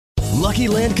Lucky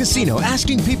Land Casino,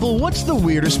 asking people, what's the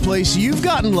weirdest place you've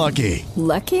gotten lucky?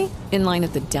 Lucky? In line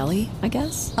at the deli, I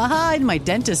guess? Aha, in my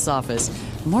dentist's office.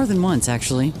 More than once,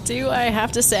 actually. Do I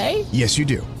have to say? Yes, you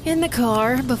do. In the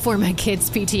car before my kids'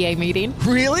 PTA meeting.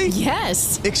 Really?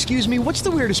 Yes. Excuse me, what's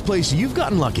the weirdest place you've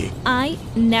gotten lucky? I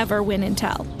never win and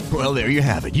tell. Well, there you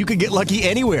have it. You can get lucky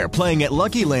anywhere, playing at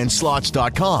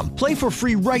LuckyLandSlots.com. Play for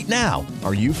free right now.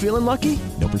 Are you feeling lucky?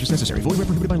 No purchase necessary. Void where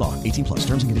prohibited by law. 18 plus.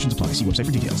 Terms and conditions apply. See website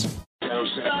for details.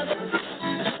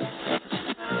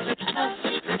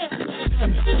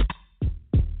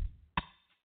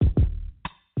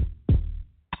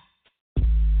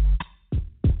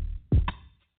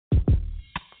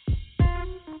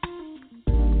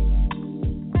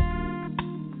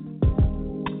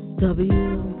 WJBR,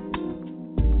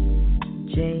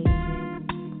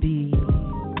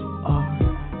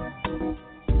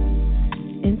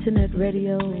 Internet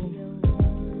radio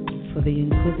for the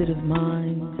inquisitive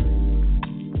mind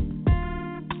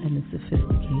and the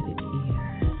sophisticated ear.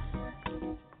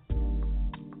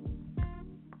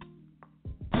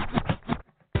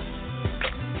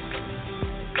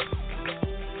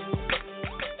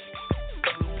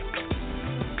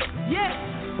 Yeah,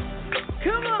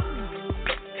 come on.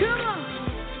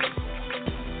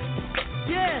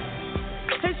 Yeah.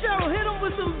 Hey, Cheryl, hit him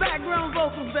with some background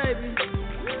vocals, baby.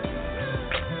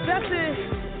 That's it.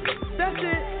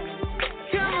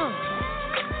 Come on.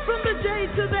 From the J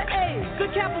to the A, the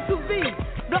capital V,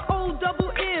 the O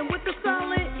double N with the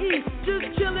silent E. Just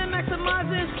chillin',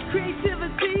 maximizing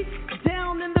creativity.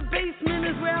 Down in the basement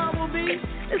is where I will be.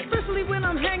 Especially when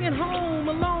I'm hanging home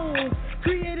alone.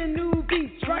 Creating new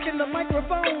beats, rocking the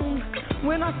microphone.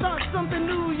 When I start something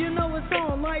new, you know it's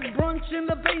on. Like Brunch in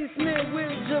the basement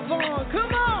with JaVonne.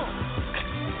 Come on!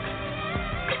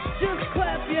 Just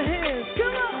clap your hands.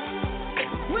 Come on!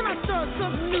 When I start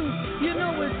something new, you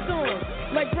know it's on.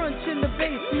 Like Brunch in the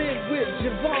basement with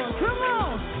JaVonne. Come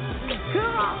on!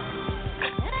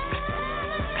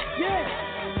 Yeah!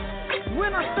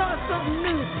 When I start something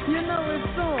new, you know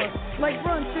it's on. Like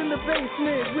Brunch in the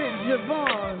basement with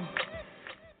JaVonne.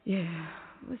 Yeah,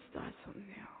 let's start something new.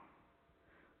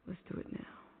 Let's do it now.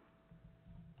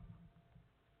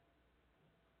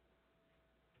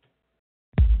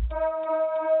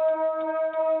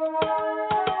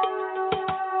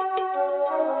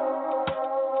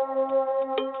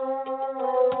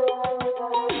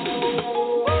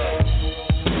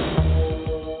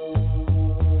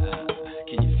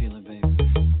 Can you feel it, baby?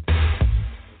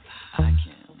 I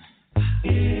can.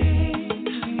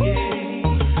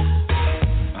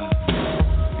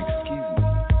 Excuse me.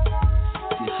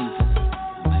 Do you think that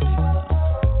I might be able to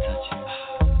touch you?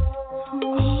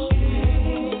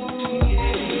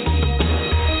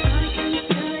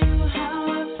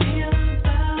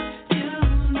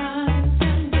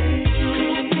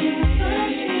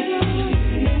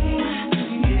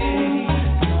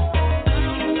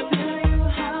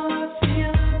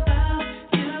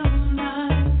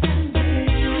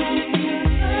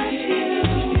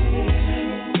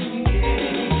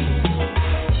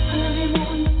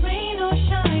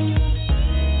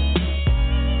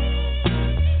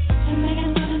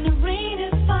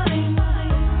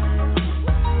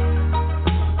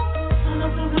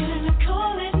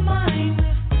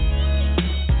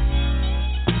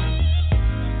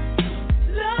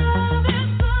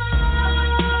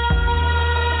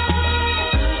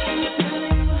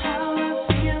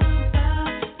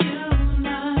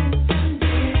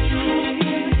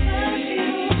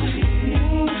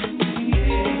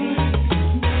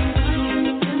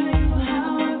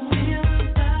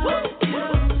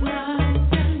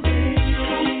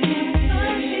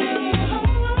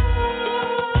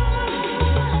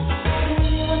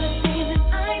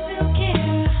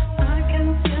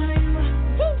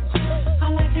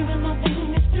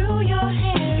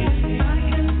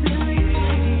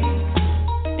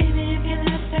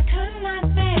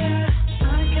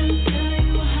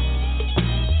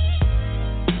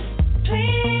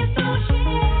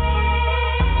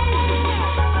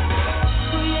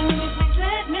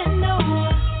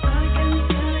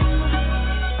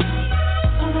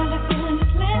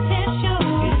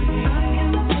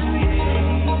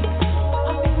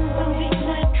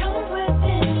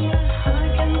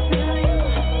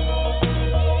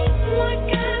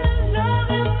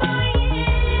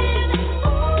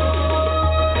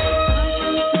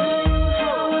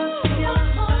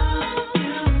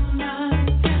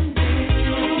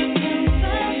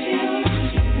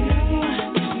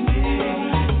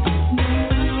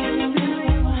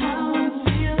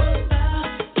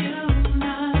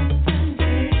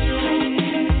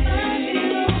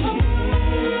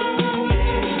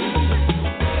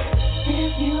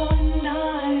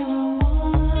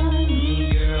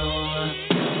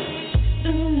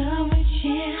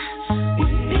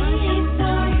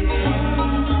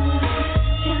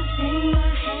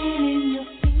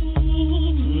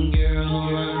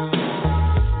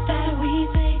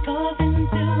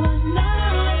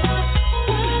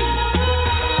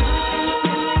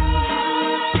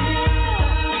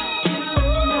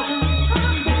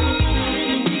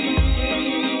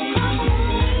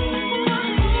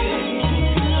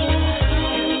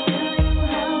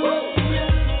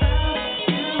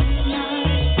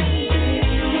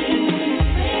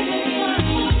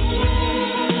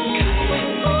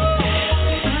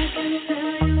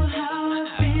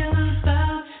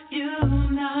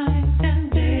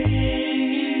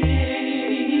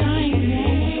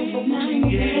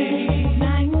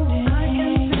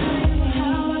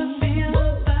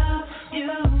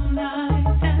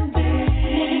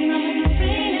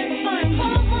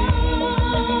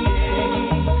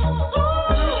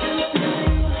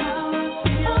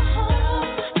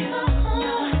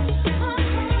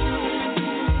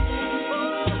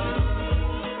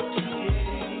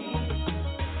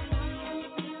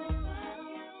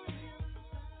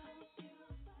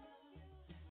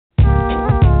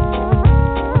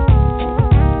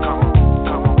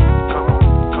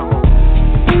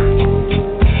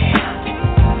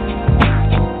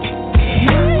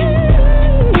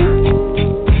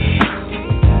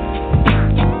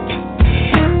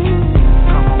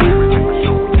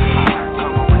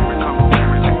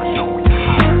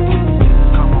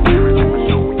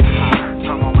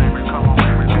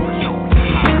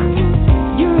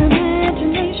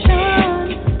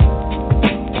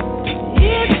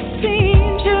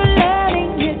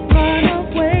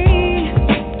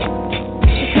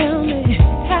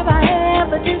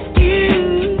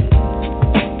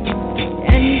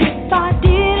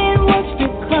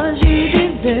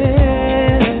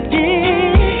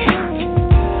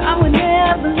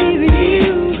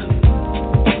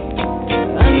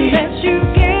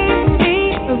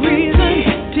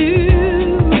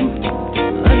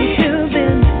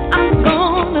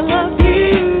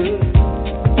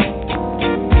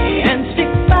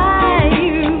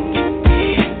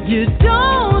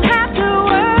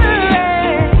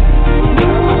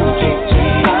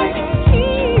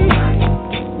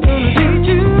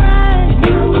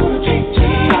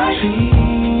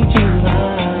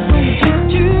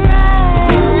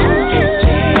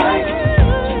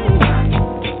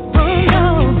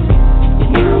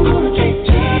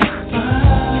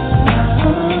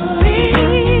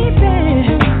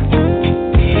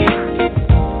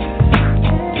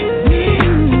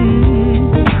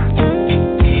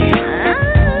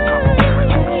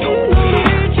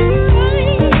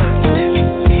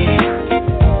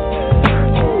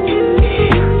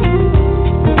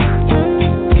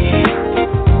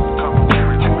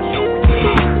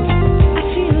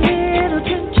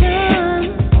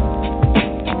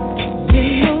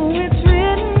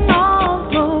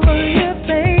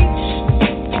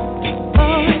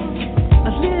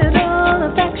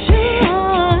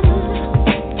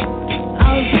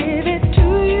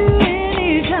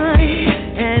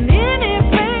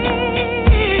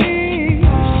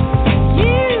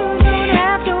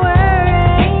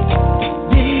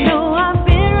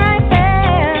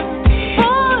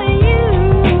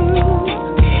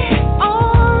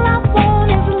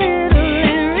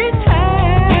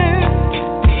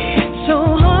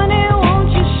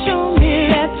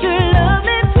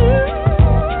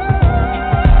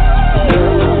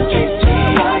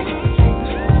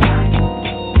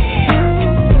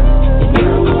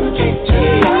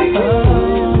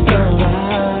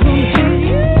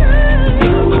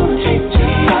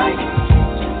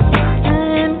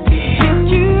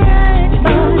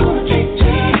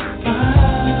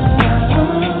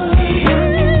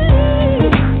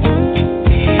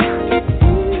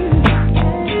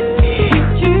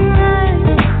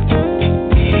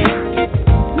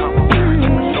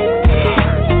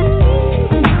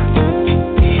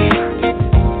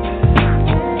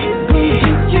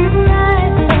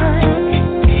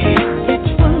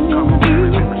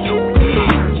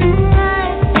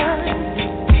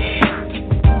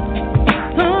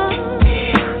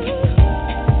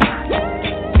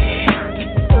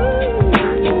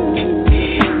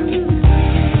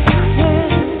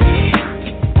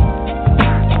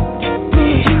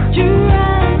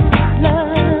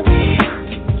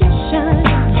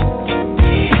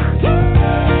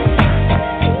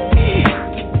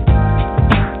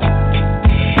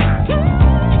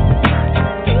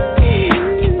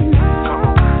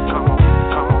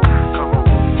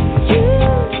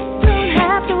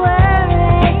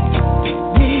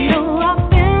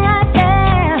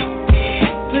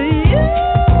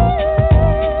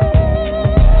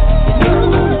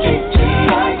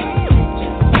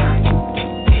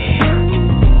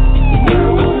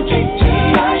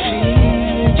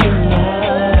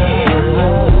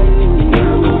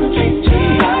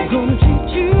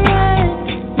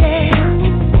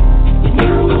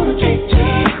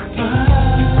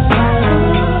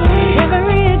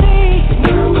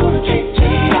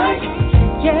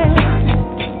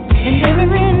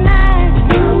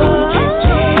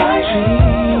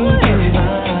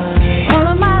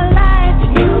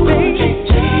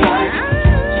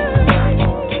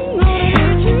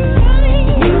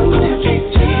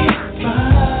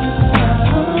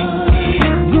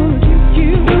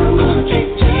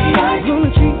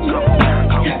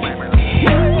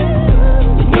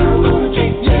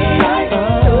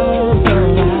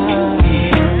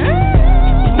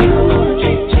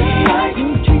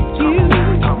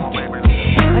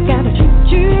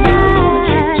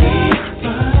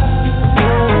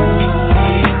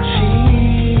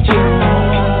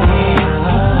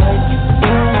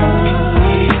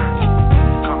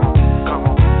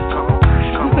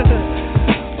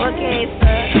 Okay,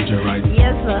 sir. Is that right?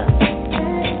 Yes, sir.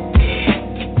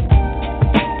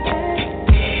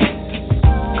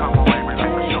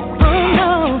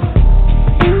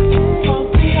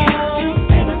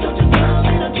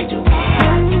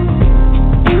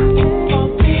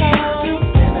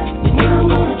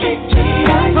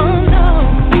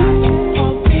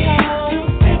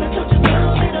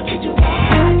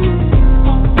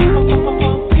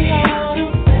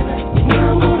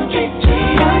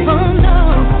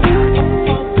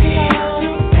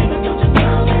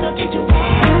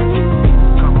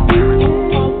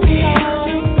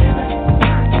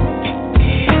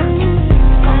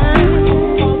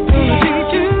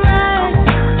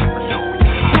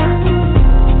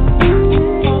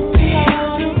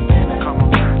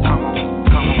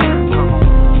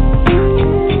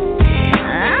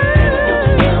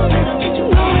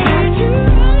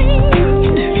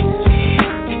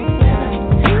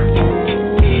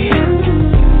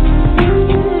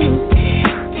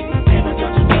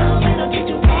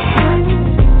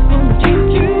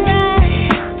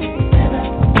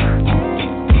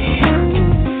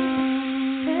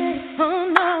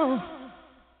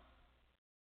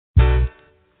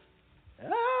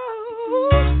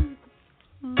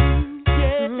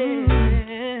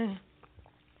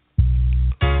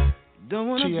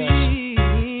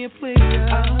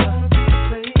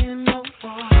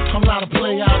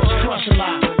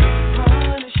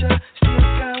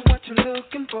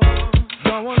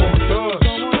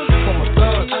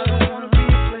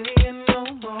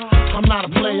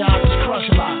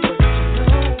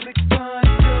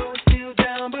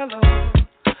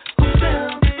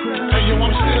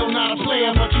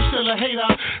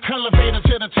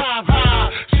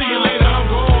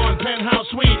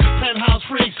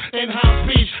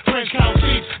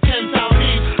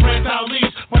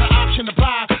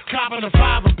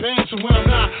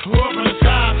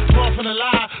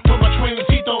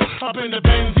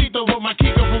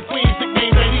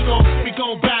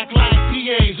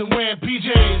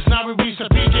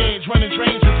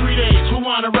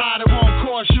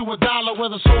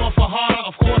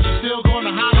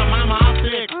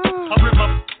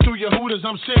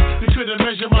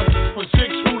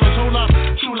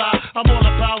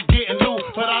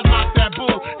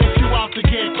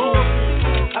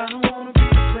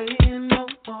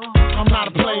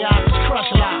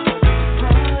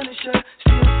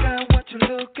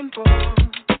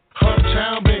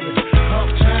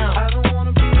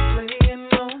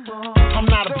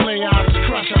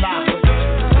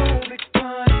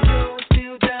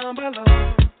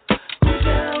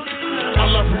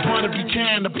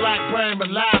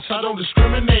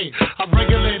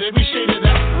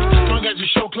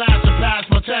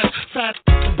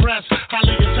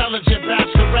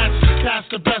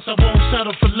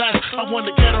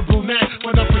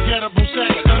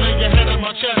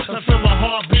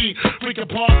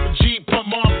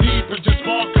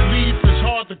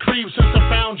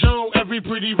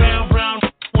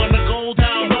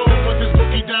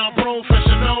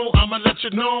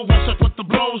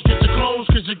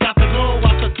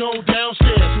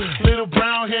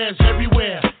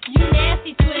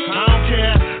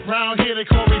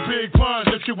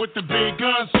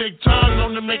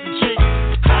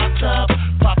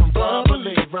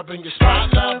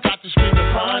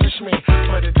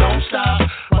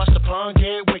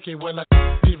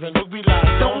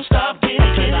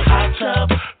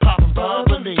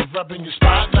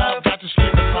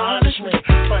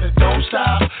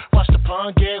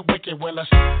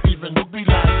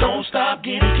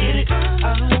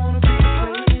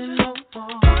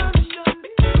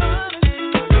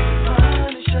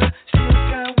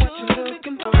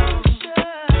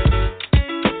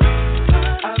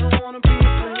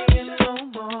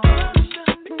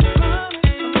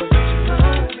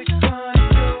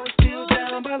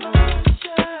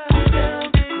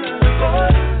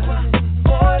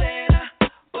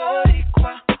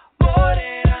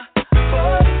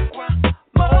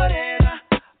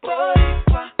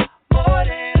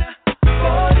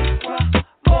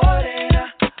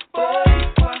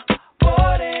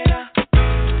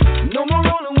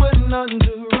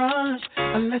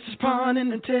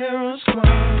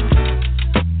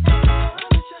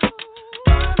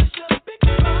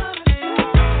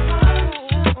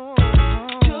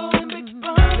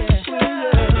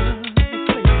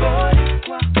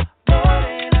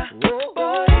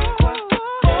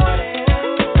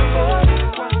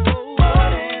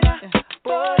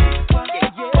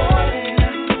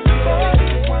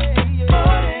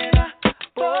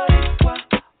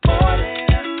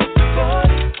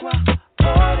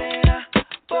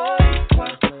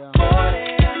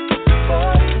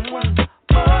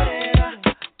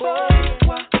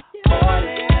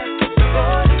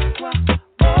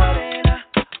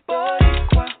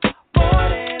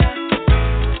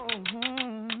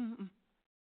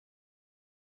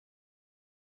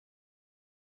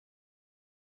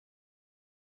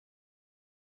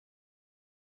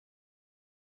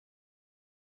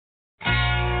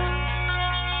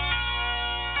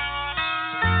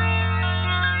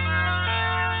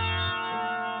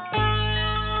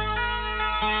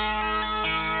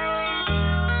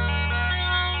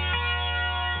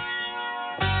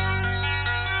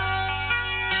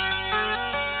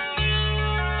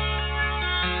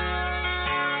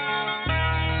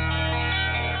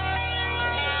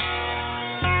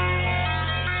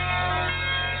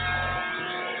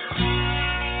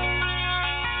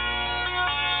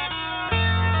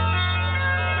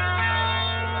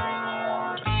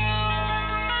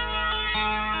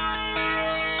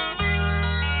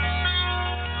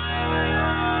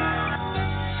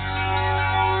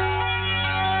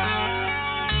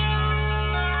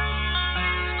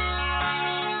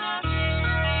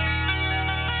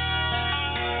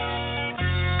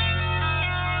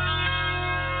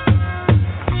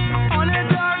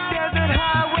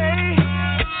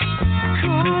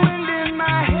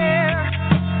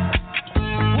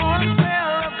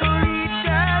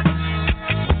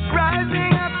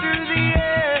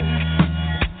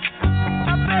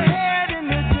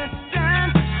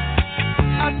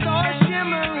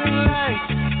 night.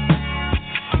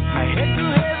 My head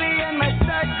grew heavy and my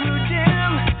sight grew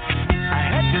dim. I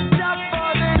had to stop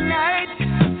for the night.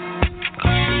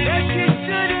 As she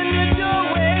stood in the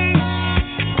doorway,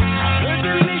 I heard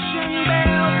the mission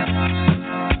bell.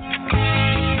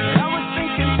 I was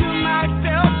thinking to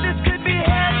myself, this could be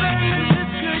heaven and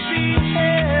this could be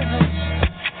hell.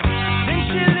 Then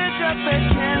she lit up a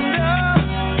candle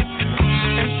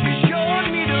and she showed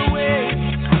me the way.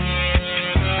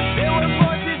 There were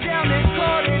voices down the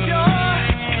corridor.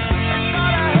 I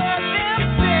thought I heard them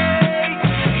say,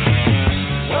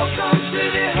 welcome to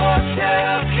the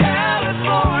Hotel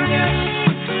California.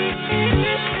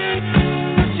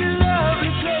 Such a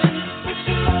lovely place, such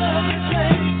a lovely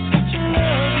place, such a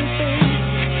lovely place.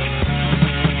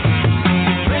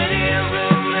 Plenty of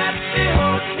room at the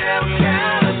Hotel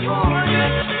California.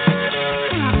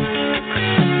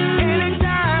 Any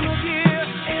time of year,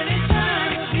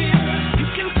 you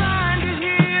can find it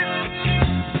here.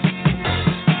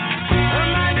 Her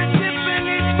mind is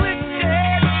Tiffany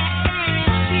twisted.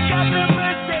 She got the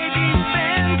Mercedes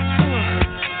Benz.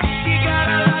 She got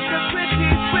a lot of pretty,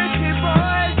 pretty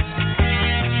boys.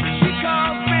 She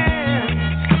calls friends.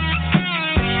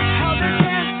 How they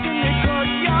dance in the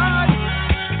courtyard.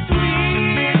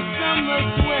 Sweet summer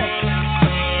sweat.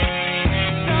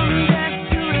 Some dance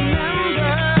to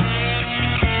remember.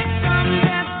 Some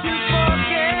dance to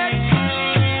forget.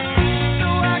 So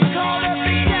I called up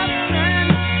the captain.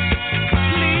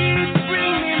 Please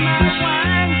bring me my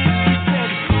wine. He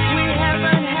said, we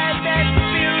haven't had that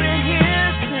spirit here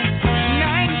since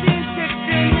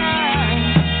 1969.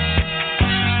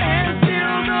 And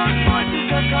still those voices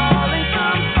are calling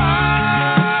from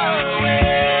far away.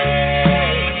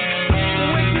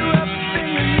 Wake you up in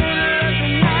the middle of the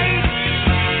night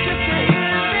just to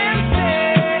hear them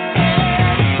say,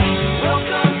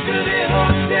 welcome to the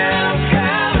Hotel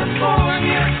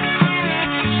California.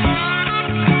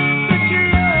 Such a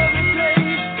lovely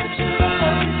place, such a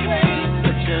lovely place,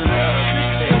 such a lovely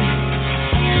place.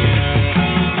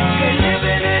 They're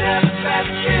living it up at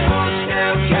the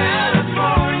Hotel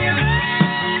California.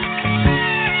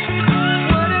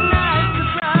 What a nice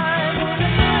surprise, what a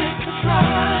nice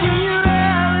surprise. When you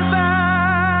realize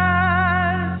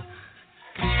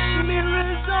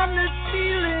mirrors on the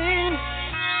ceiling,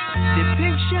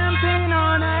 dipping champagne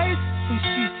on ice. And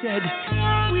she said,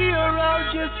 we are all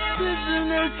just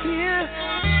prisoners here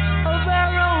of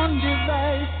our own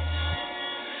device.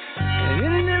 And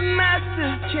in the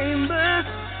massive chambers,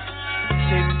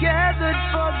 they gathered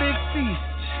for the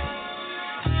feast.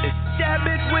 They stab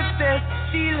it with their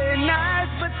steely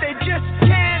knives, but they just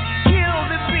can't kill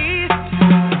the beast.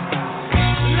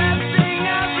 Last thing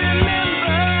I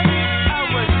remember, I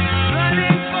was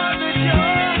running for the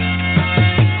door.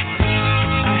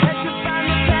 I had to find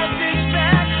the passage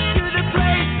back to the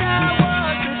place I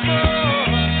was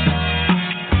before.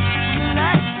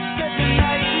 Relax, said the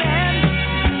night man,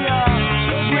 we are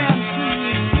programmed to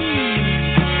receive.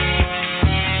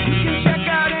 You can check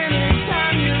out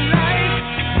anytime you like,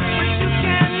 but you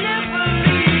can never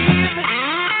leave.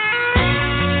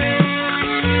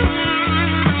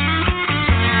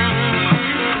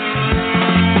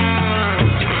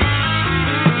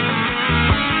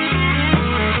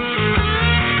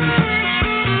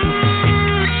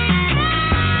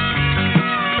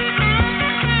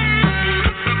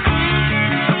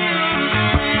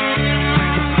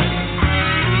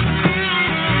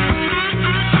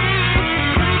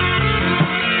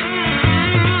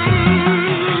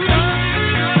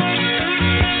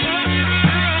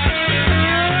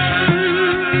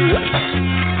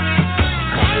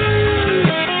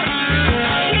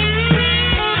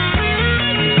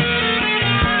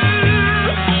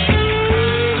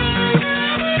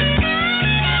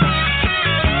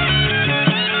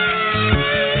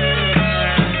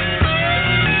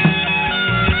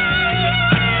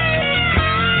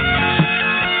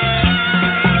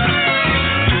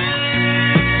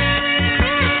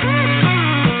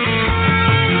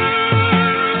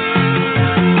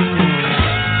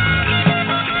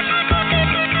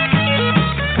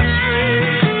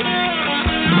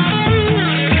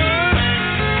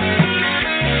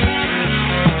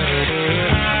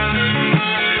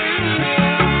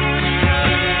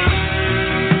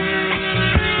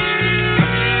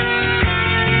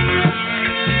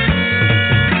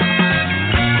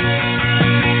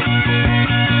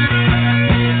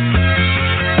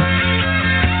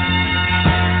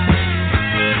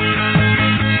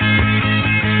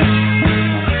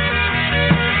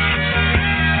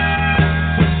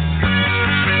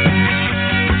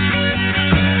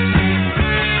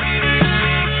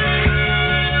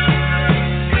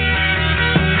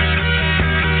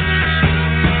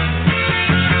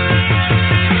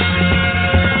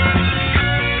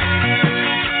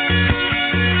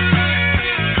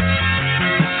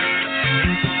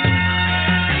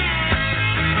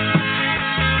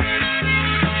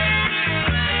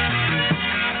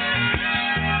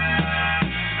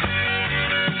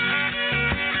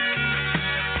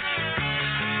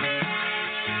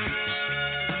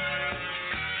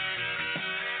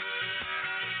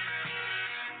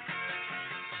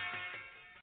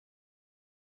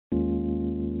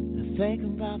 Think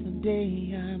about the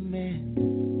day I met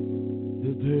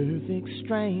the perfect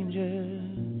stranger.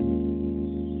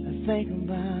 I think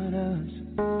about us.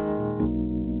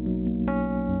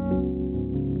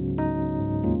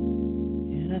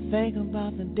 And I think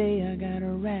about the day I got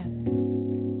a wrap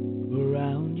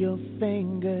around your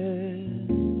finger.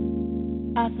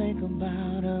 I think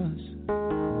about us.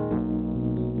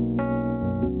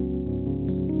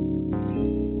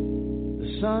 The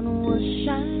sun was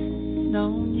shining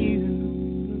on you.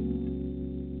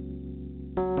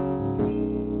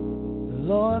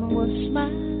 Lord was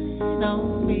smiling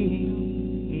on me,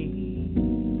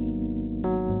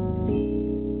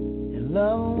 and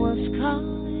love was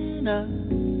calling us.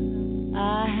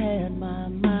 I had my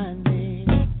mind made.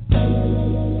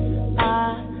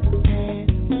 I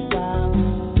can't stop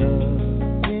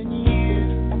loving you.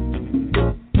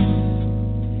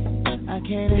 I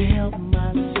can't help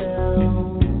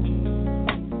myself.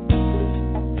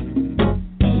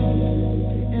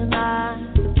 And I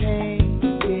can't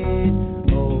get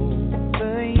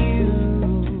over you.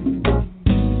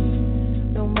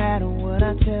 No matter what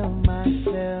I tell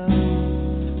myself.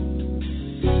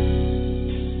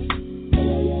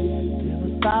 Never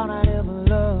thought I'd ever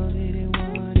love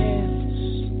anyone else.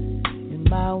 In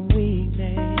my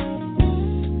weakness,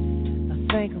 I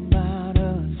think about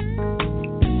us.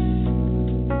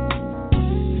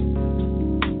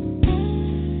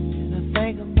 And I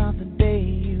think about the day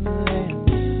you left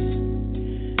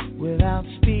without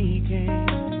speaking.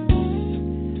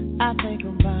 I think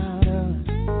about us.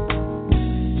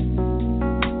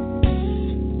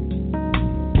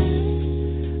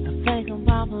 I think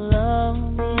about the love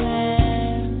we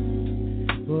had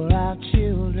for our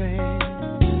children.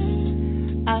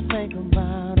 I think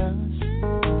about us.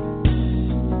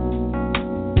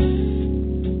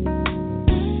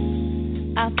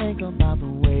 I think about the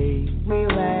way we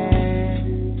laughed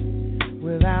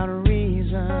without a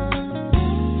reason.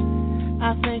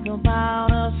 I think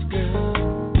about us, girl.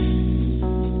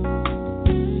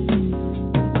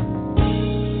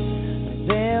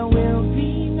 There will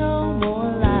be no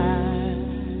more lies.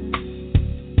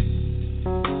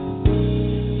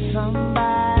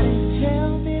 Somebody tell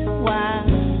me why I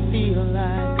feel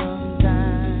like I'm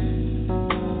dying.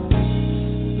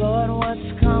 Lord, what's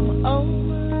come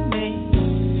over me?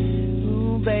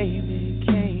 Ooh, baby,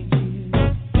 can't you?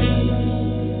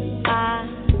 I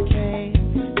can't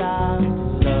stop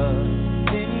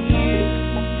loving you.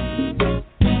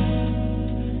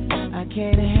 I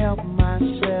can't help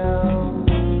myself.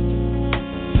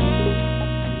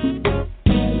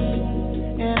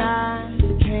 And I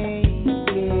can't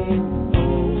get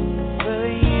over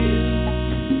you.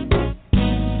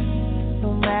 No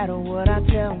matter what I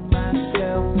tell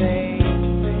myself, baby.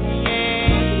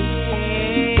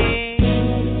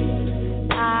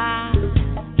 I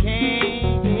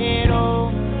can't get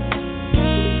over.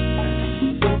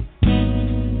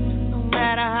 No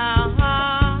matter how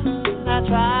hard I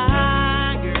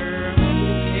try, girl.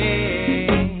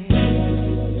 Yeah.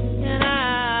 And I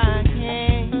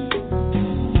can't.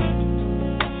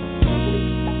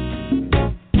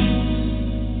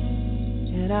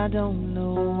 And I don't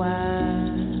know why.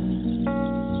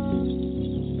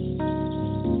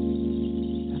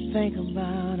 I think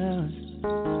about us.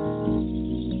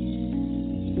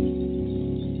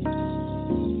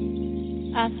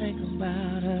 I think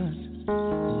about us.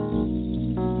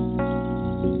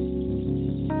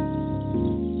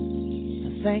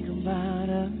 I think about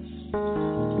us.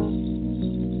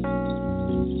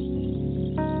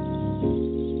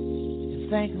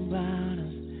 Think about us. Think about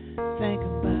us. Think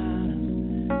about us.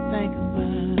 Think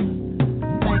about us.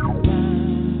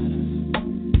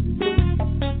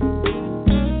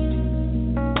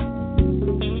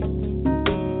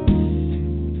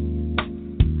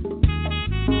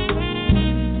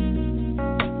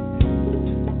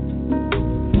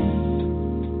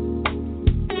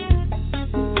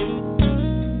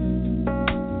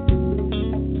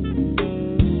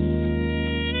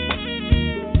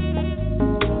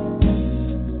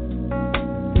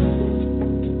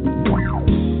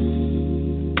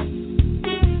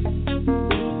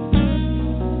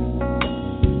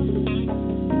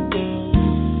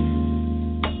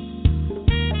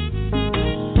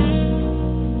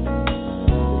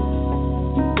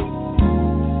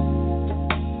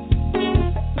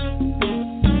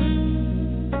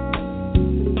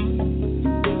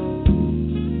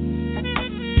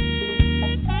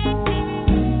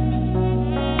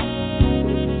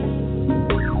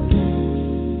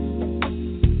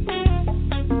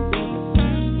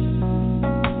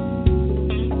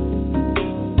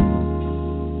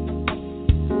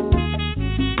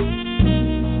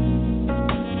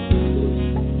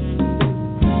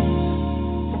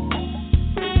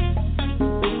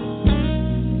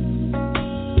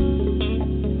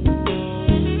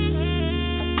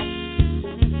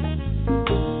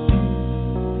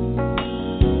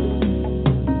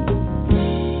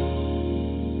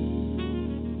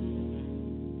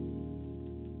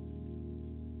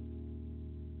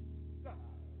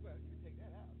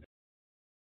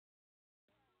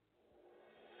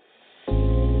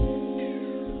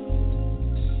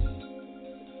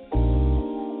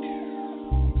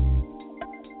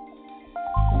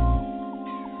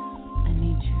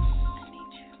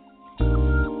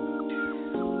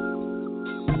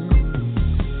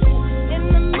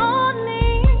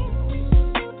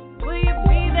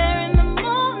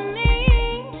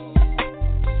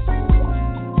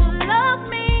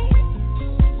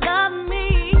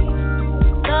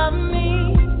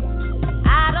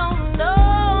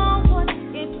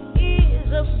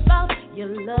 your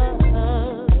love.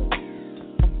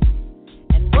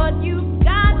 And what you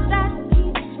got that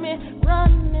keeps me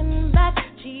running back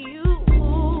to you.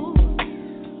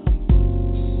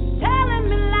 Telling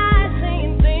me lies,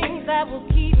 saying things that will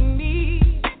keep me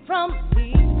from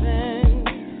leaving.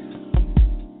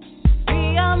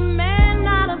 Be a man,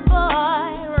 not a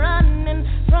boy, running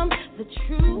from the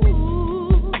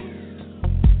truth.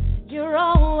 You're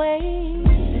always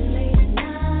late at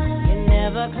night. You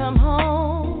never come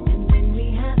home, and then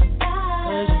we have to fight.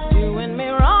 'Cause you're doing me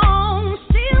wrong.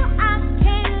 Still I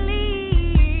can't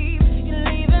leave. You're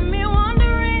leaving me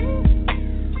wondering,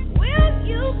 will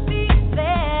you be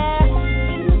there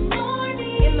in the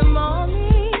morning? In the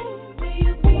morning, will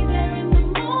you be there in the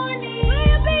morning? Will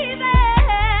you be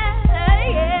there?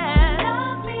 Yeah.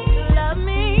 Love me, love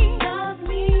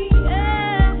me,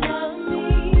 yeah. Love me.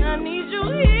 I need you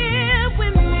here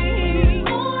with me.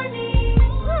 Morning,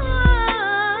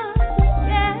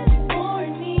 yeah.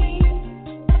 Morning,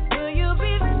 will you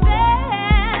be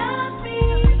there? Love me,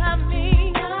 love me,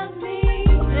 love me,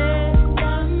 yeah.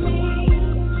 Love me.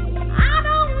 I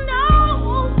don't know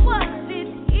what it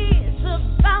is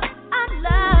about our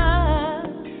love.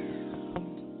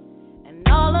 And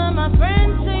all of my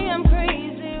friends say I'm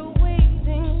crazy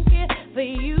waiting here for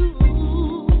you.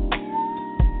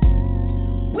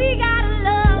 We got a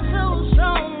love so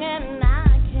strong and I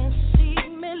can't see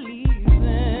me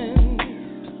leaving.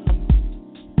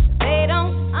 They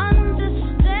don't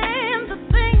understand the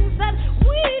things that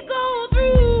we go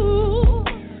through.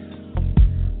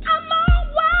 I'm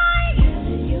alright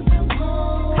till you come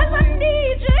home, 'cause I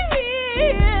need you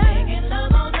here. Making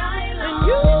love all night long. And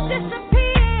you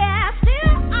disappear,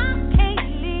 still I can't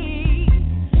leave.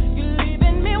 You're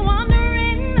leaving me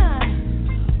wondering,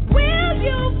 will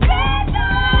you be there?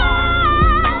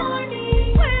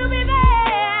 Morning, will be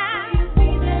there. Will you be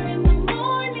there in the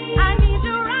morning? I need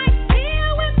you right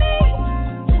here with me.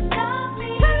 To love me,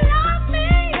 to love me,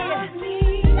 love me,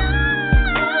 love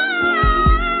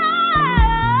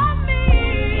me.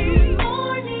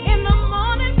 Morning, in the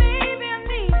morning, baby, I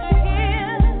need you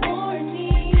here.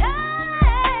 Morning, hey,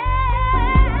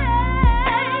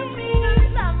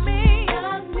 love me,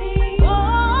 love me, oh,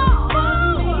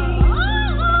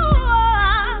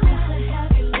 gotta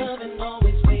have your loving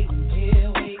always waiting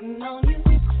here, waiting on you.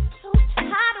 So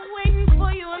tired of waiting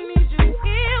for you, I need you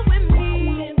here with me.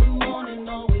 In the morning,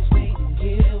 always waiting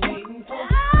here, waiting for you.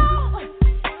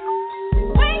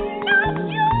 Waiting on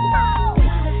you.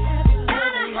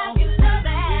 Gotta have your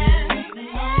loving. I'm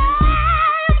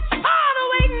tired of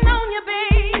waiting on you,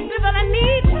 baby, but I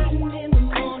need you. In the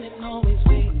morning, always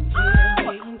waiting here,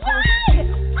 waiting for you.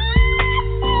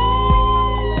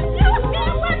 You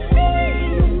here with me.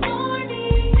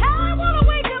 Morning, I wanna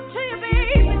wake up to you,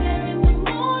 baby. In the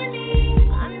morning,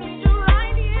 I need you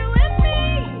right here with me.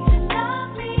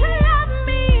 Love me, love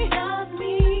me, love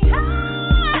me,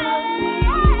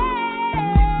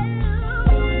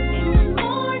 in the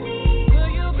morning,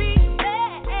 will you be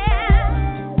there?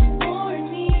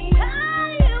 Morning, love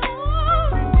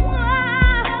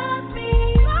me,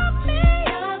 love me,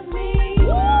 love me,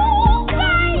 ooh,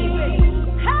 baby,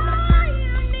 I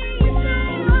need you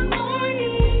in the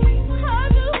morning. I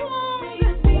do.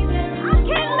 I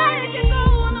can't let you go,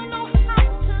 I don't know how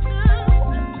to do.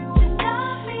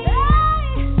 Love me,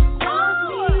 love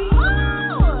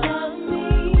me, love me,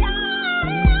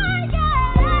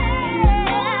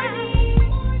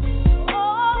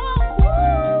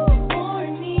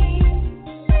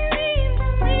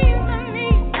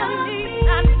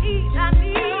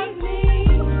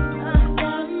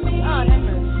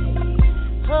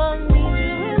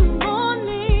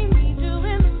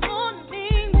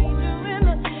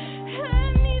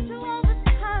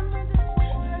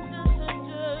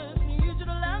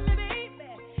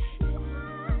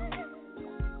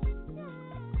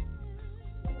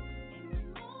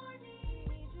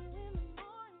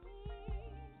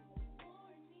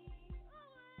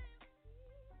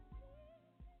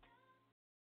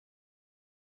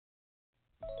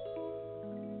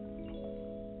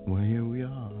 Well, here we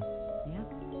are.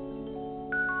 Yep.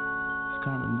 It's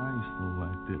kind of nice though,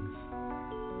 like this.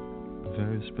 A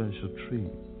very special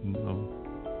treat, you know.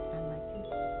 I like it.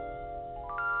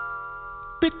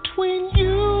 Between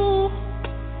you,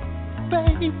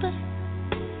 baby,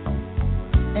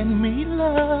 and me,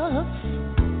 love,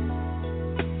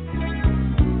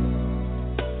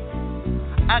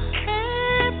 I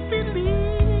can't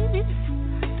believe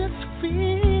this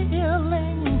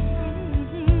feeling.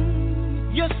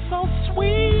 You're so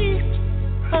sweet,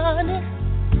 honey,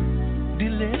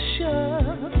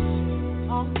 delicious.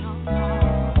 Oh, no.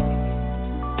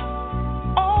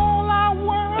 All I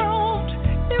want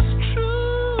is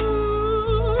true.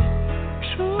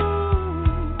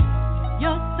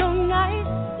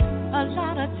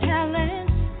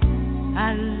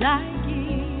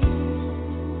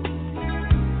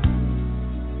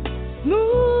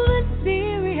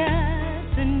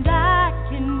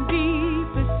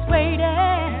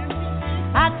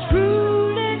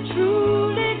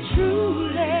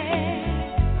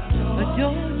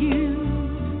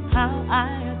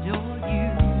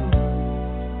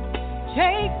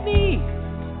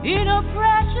 your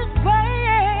precious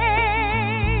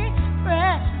ways,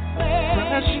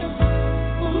 precious ways.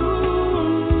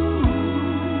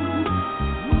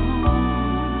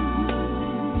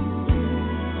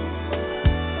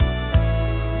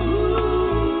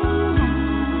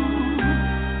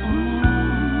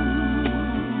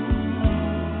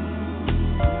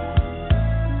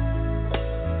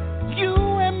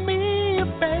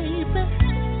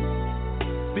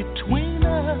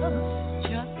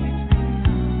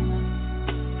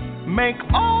 Make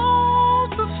all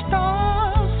the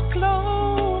stars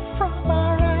glow from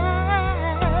our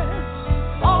eyes.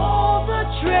 All the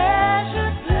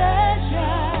treasure,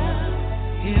 pleasure,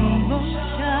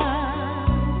 emotion,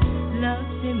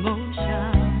 love's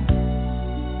emotion.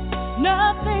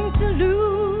 Nothing to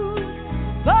lose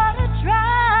but a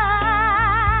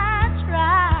try,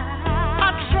 try. I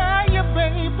try you,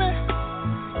 baby.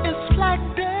 It's like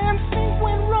dancing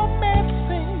when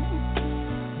romancing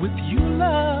with you,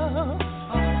 love.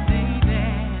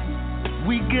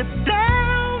 We get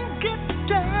down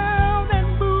and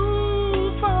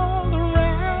move all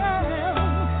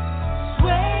around.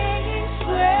 Swaying,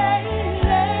 swaying,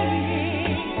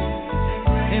 lady.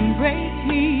 Embrace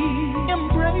me.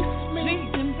 Embrace me.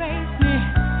 Please embrace me.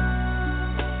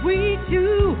 We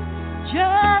two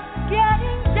just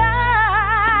getting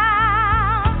down.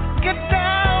 Get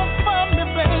down for me,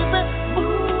 baby.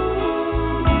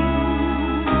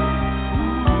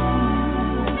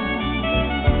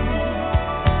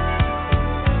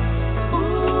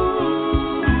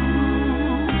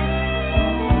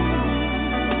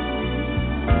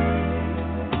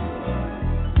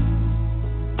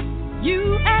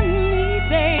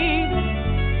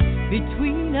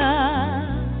 Between us,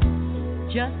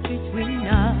 just between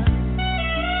us,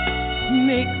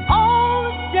 make all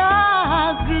the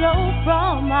stars glow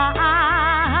from our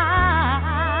eyes.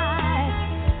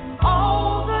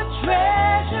 All the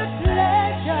treasure,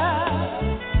 pleasure,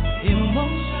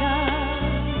 emotion,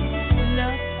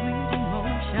 love, sweet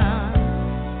emotion.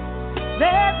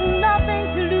 There's nothing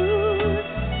to lose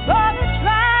but a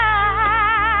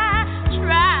try.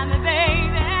 Try me,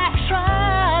 baby.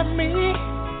 Try me.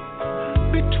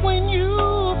 Between you,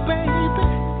 baby,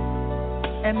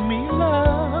 and me,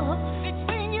 love.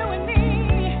 Between you and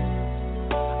me,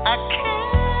 I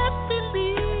can't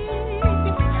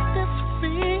believe this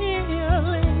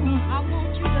feeling. I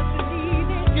want you to believe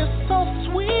it. You're so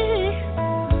sweet,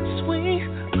 sweet,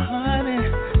 honey,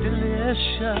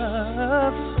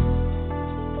 delicious.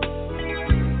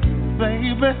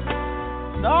 Baby,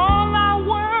 all our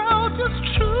world is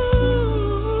true.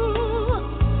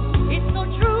 It's so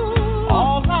true.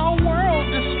 All our world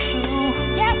is true.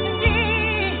 Yes,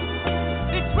 indeed.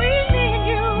 Between me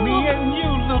and you,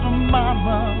 little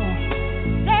mama.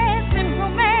 Dancing,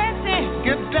 romancing.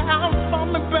 Get down for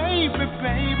me, baby,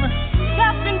 baby.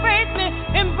 Just embrace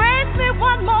me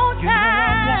one more time. You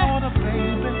know I wanna,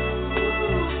 baby.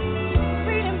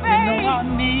 Sweet embrace. You know I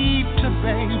need to,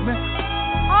 baby.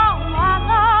 Oh, my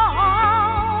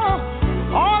Lord.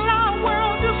 All our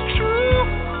world is true.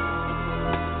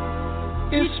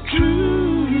 It's true.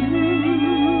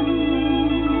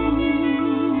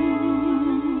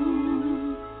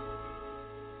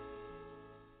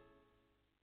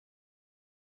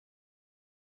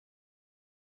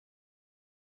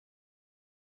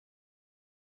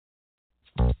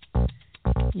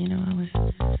 You know,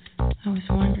 I was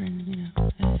wondering, you know,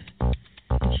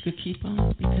 if you could keep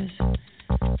on, because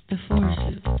the force,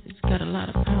 it's got a lot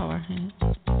of power, and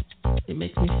it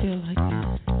makes me feel like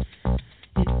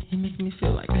it makes me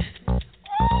feel like this.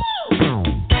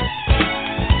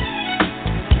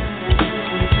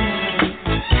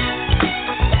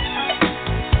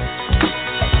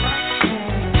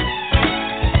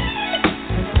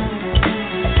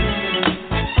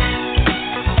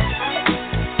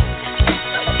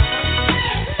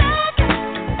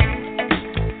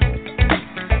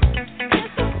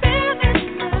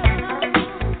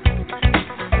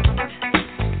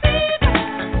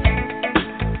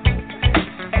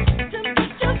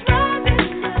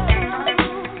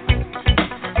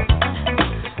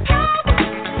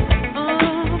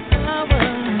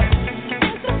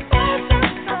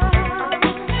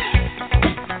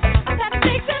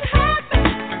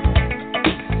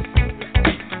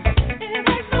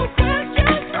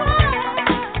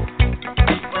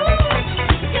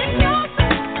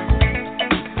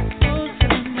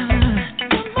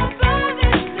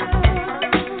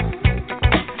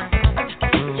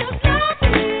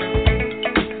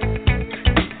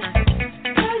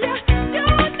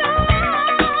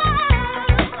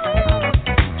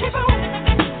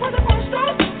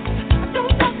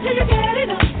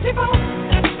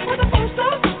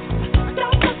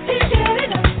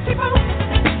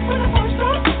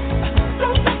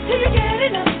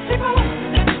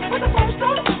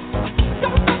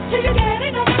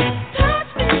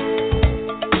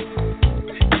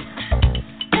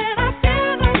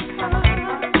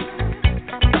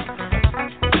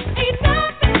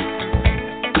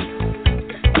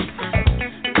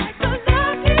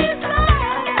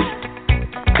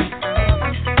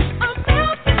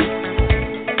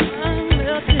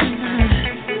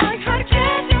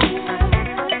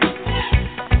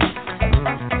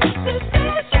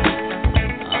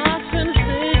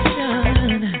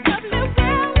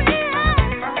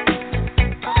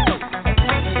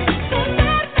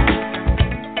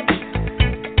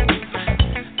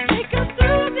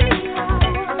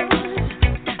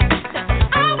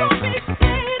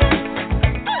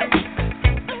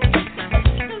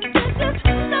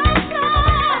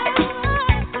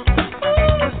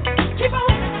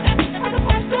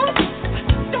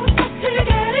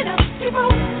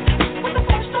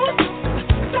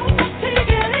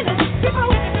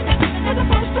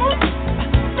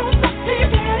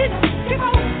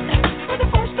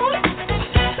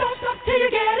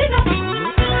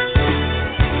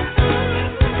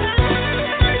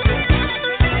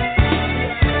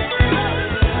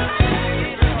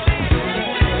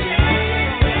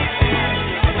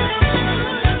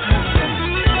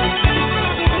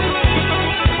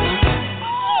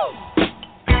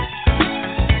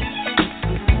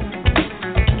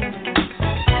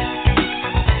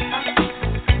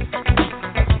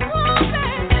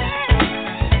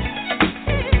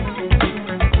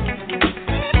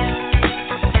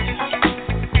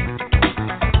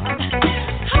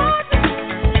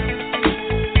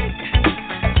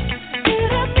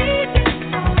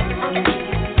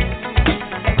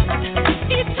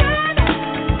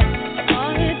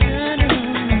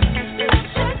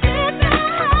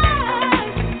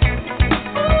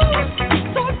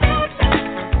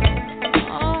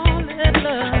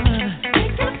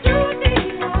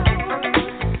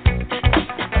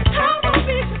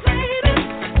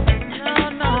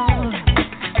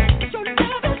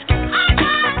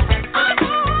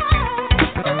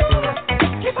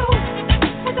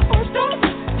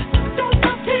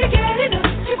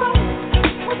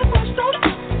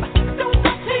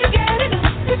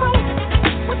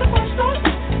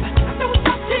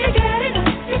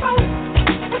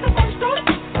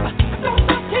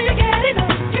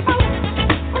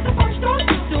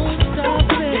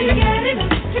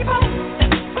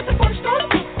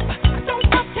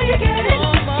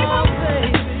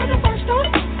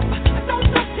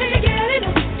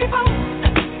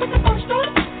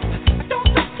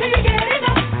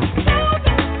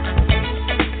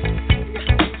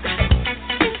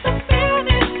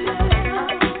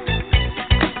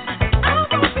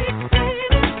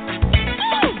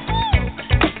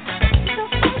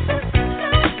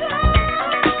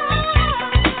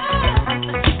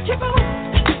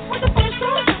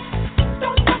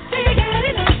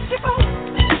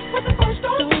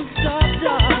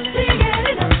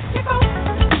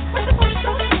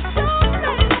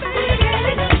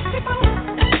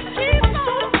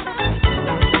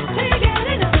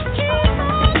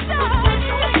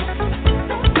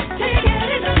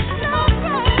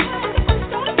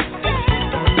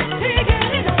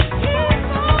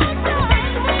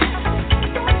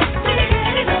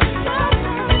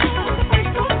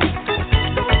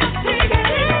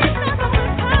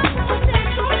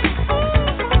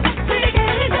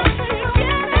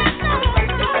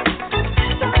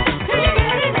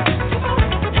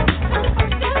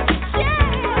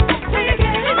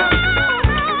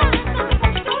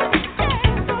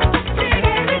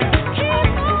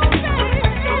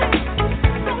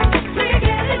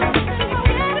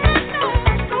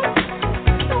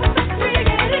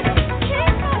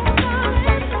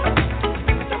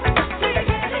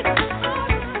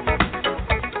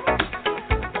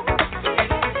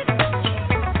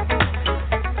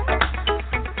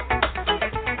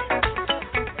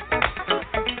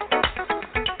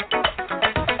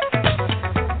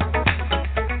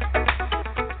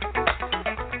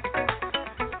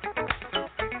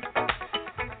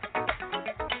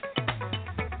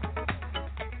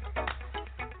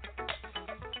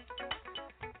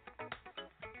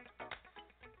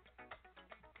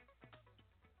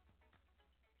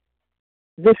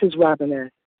 This is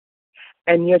Robinette,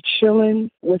 and you're chilling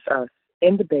with us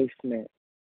in the basement.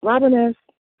 Robinette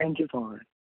and JaVonne.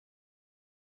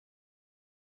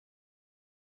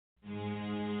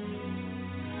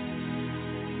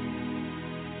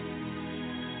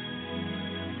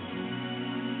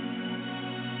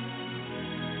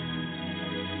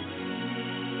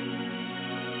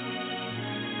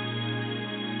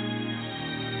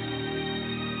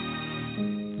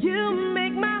 You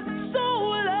make my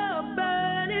soul a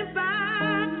burning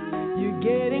fire. You're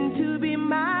getting to be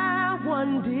my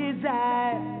one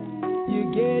desire.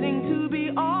 You're getting to be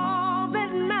all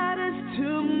that matters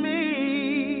to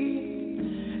me.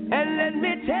 And let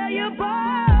me tell you, boy,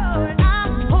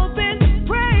 I hope and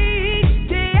pray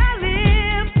day I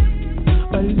live.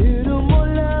 A little more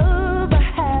love I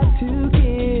have to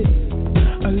give.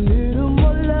 A little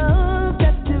more love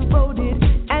that's devoted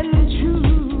and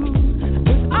true.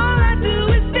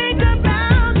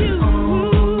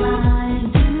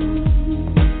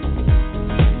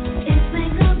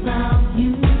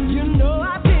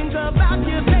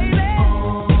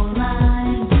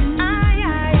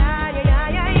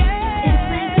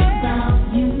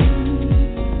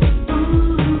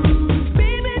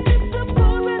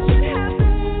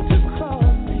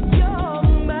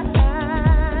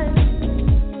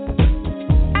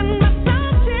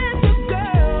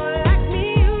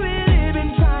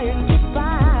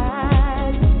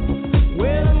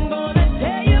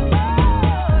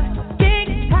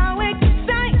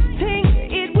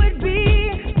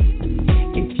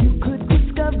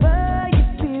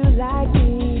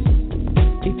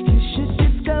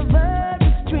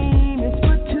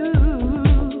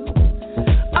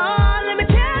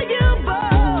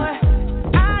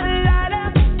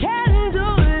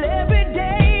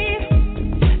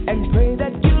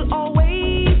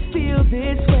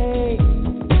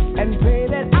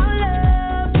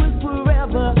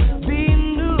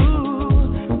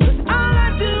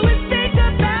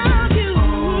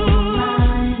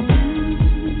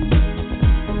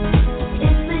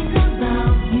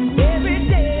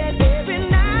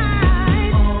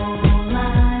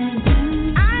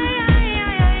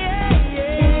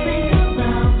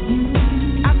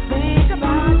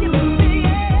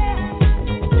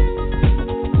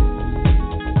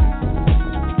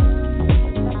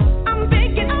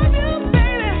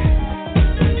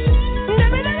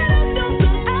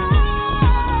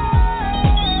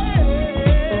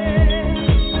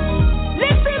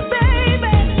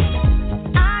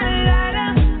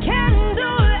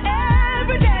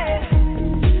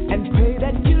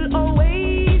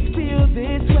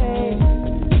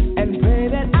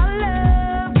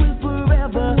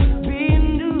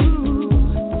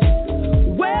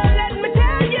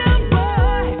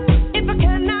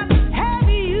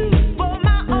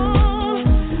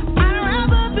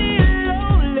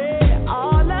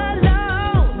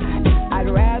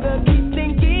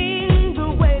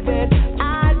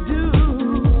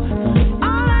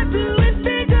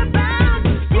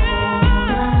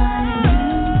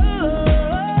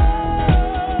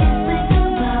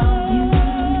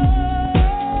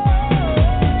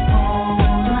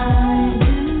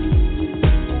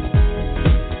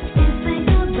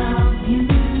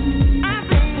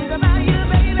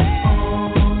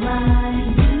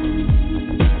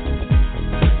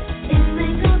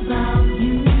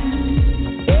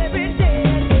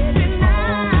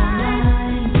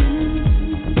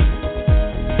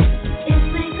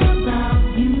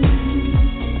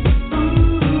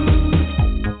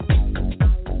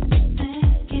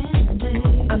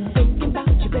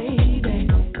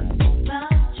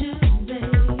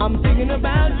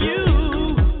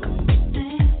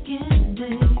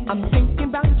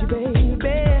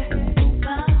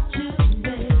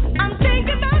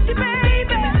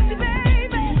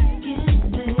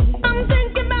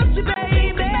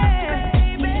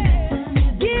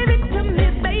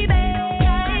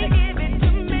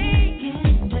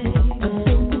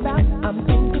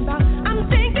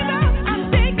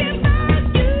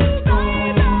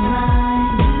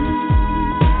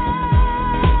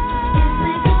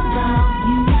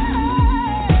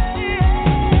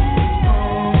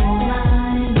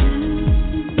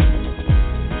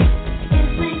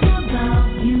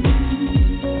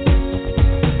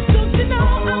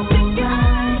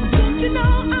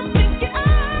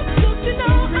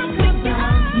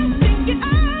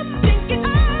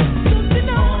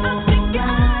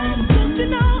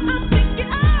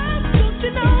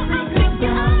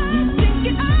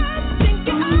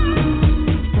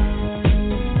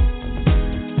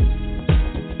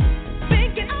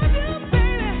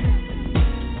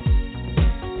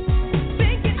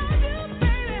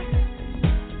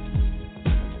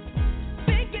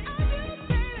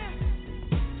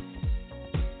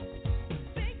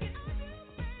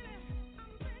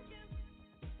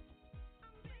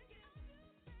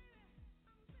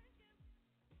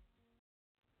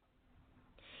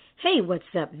 Hey, what's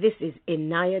up? This is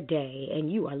Inaya Day,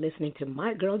 and you are listening to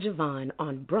my girl JaVonne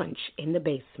on Brunch in the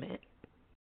Basement.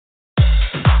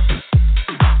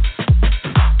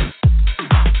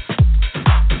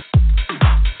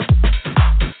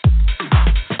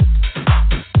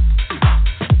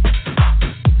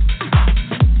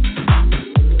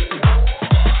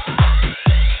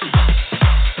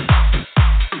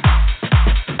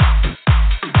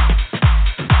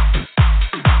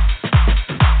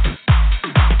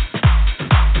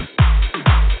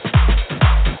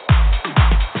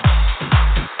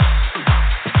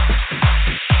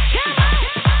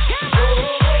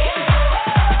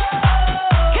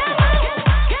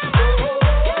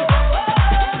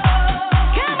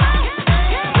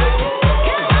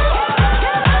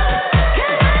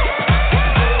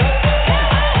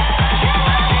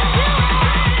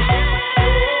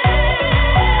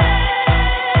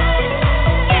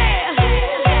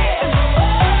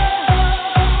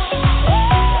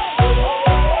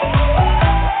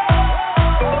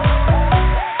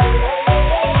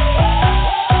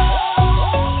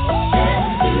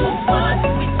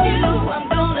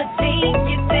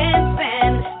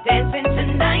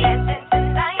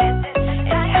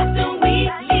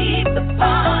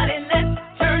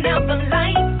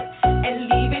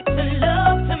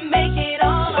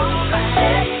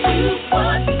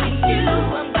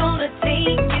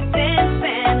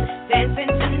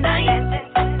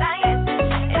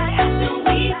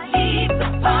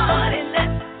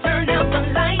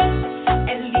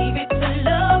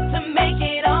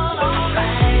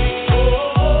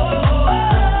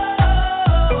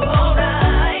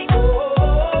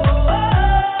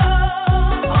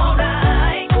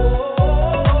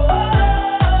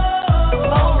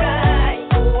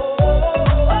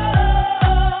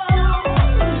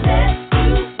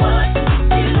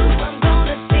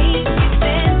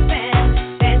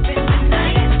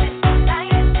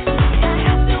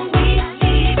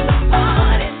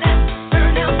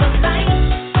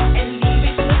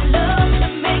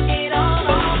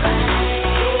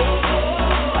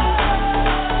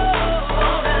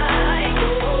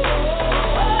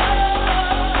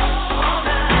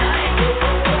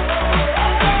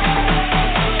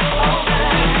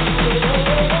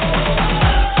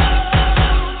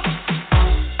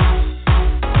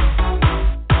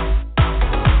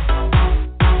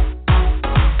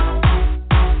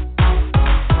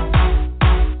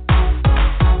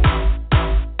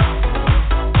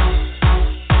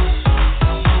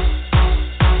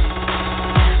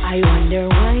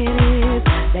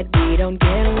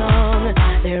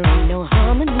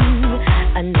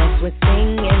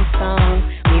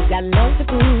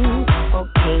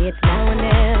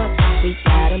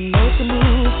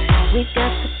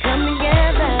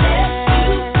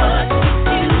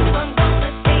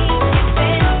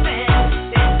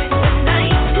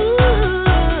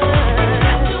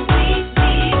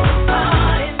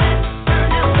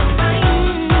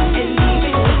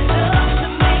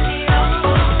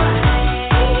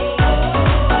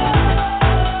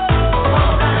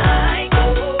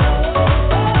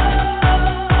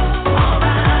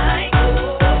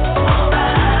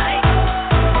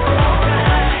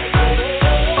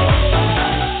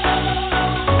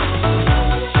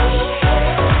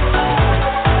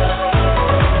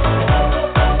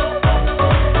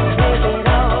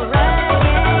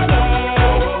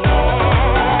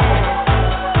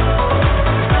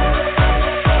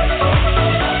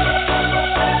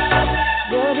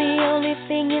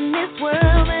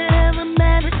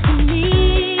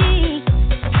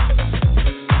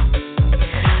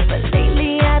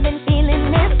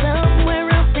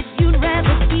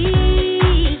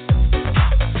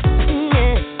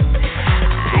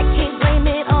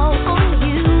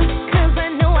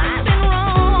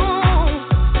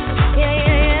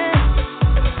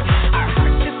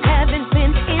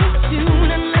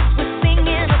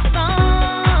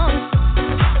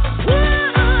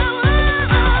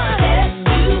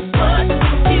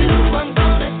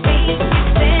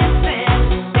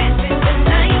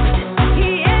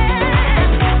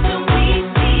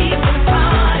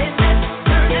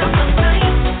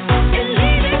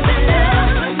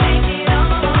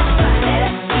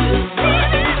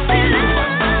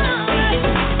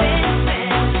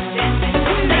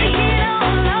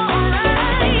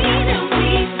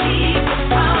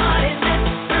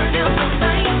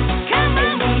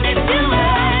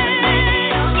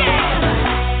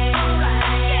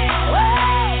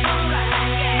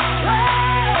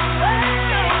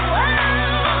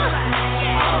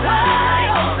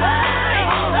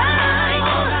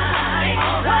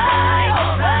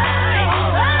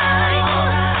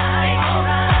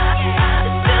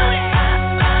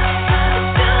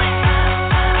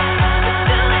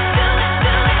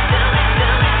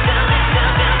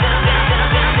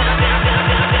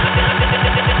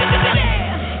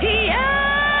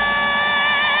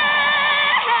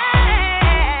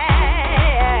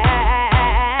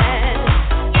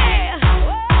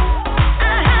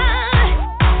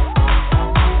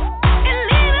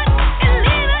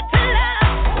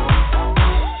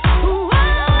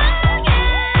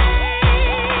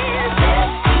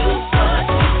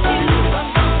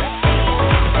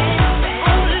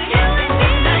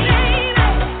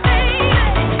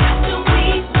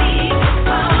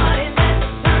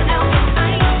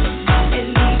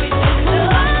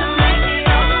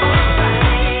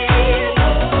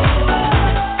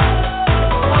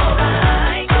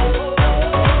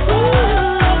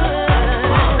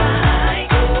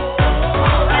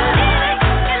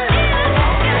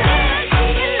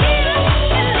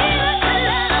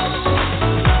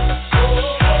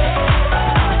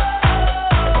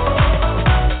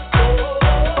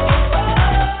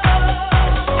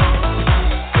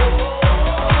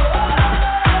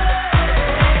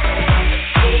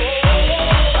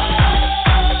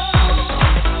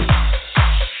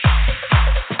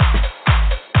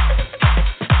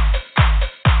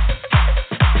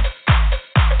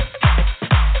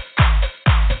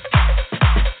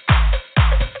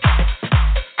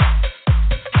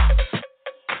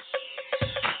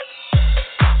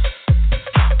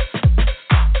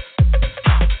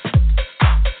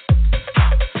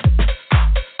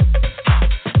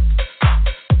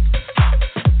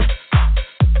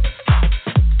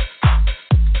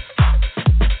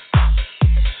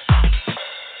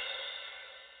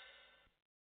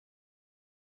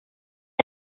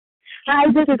 Hi,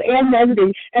 this is Ann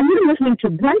Nesby, and you're listening to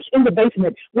Brunch in the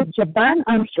Basement with JaVonne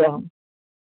Armstrong.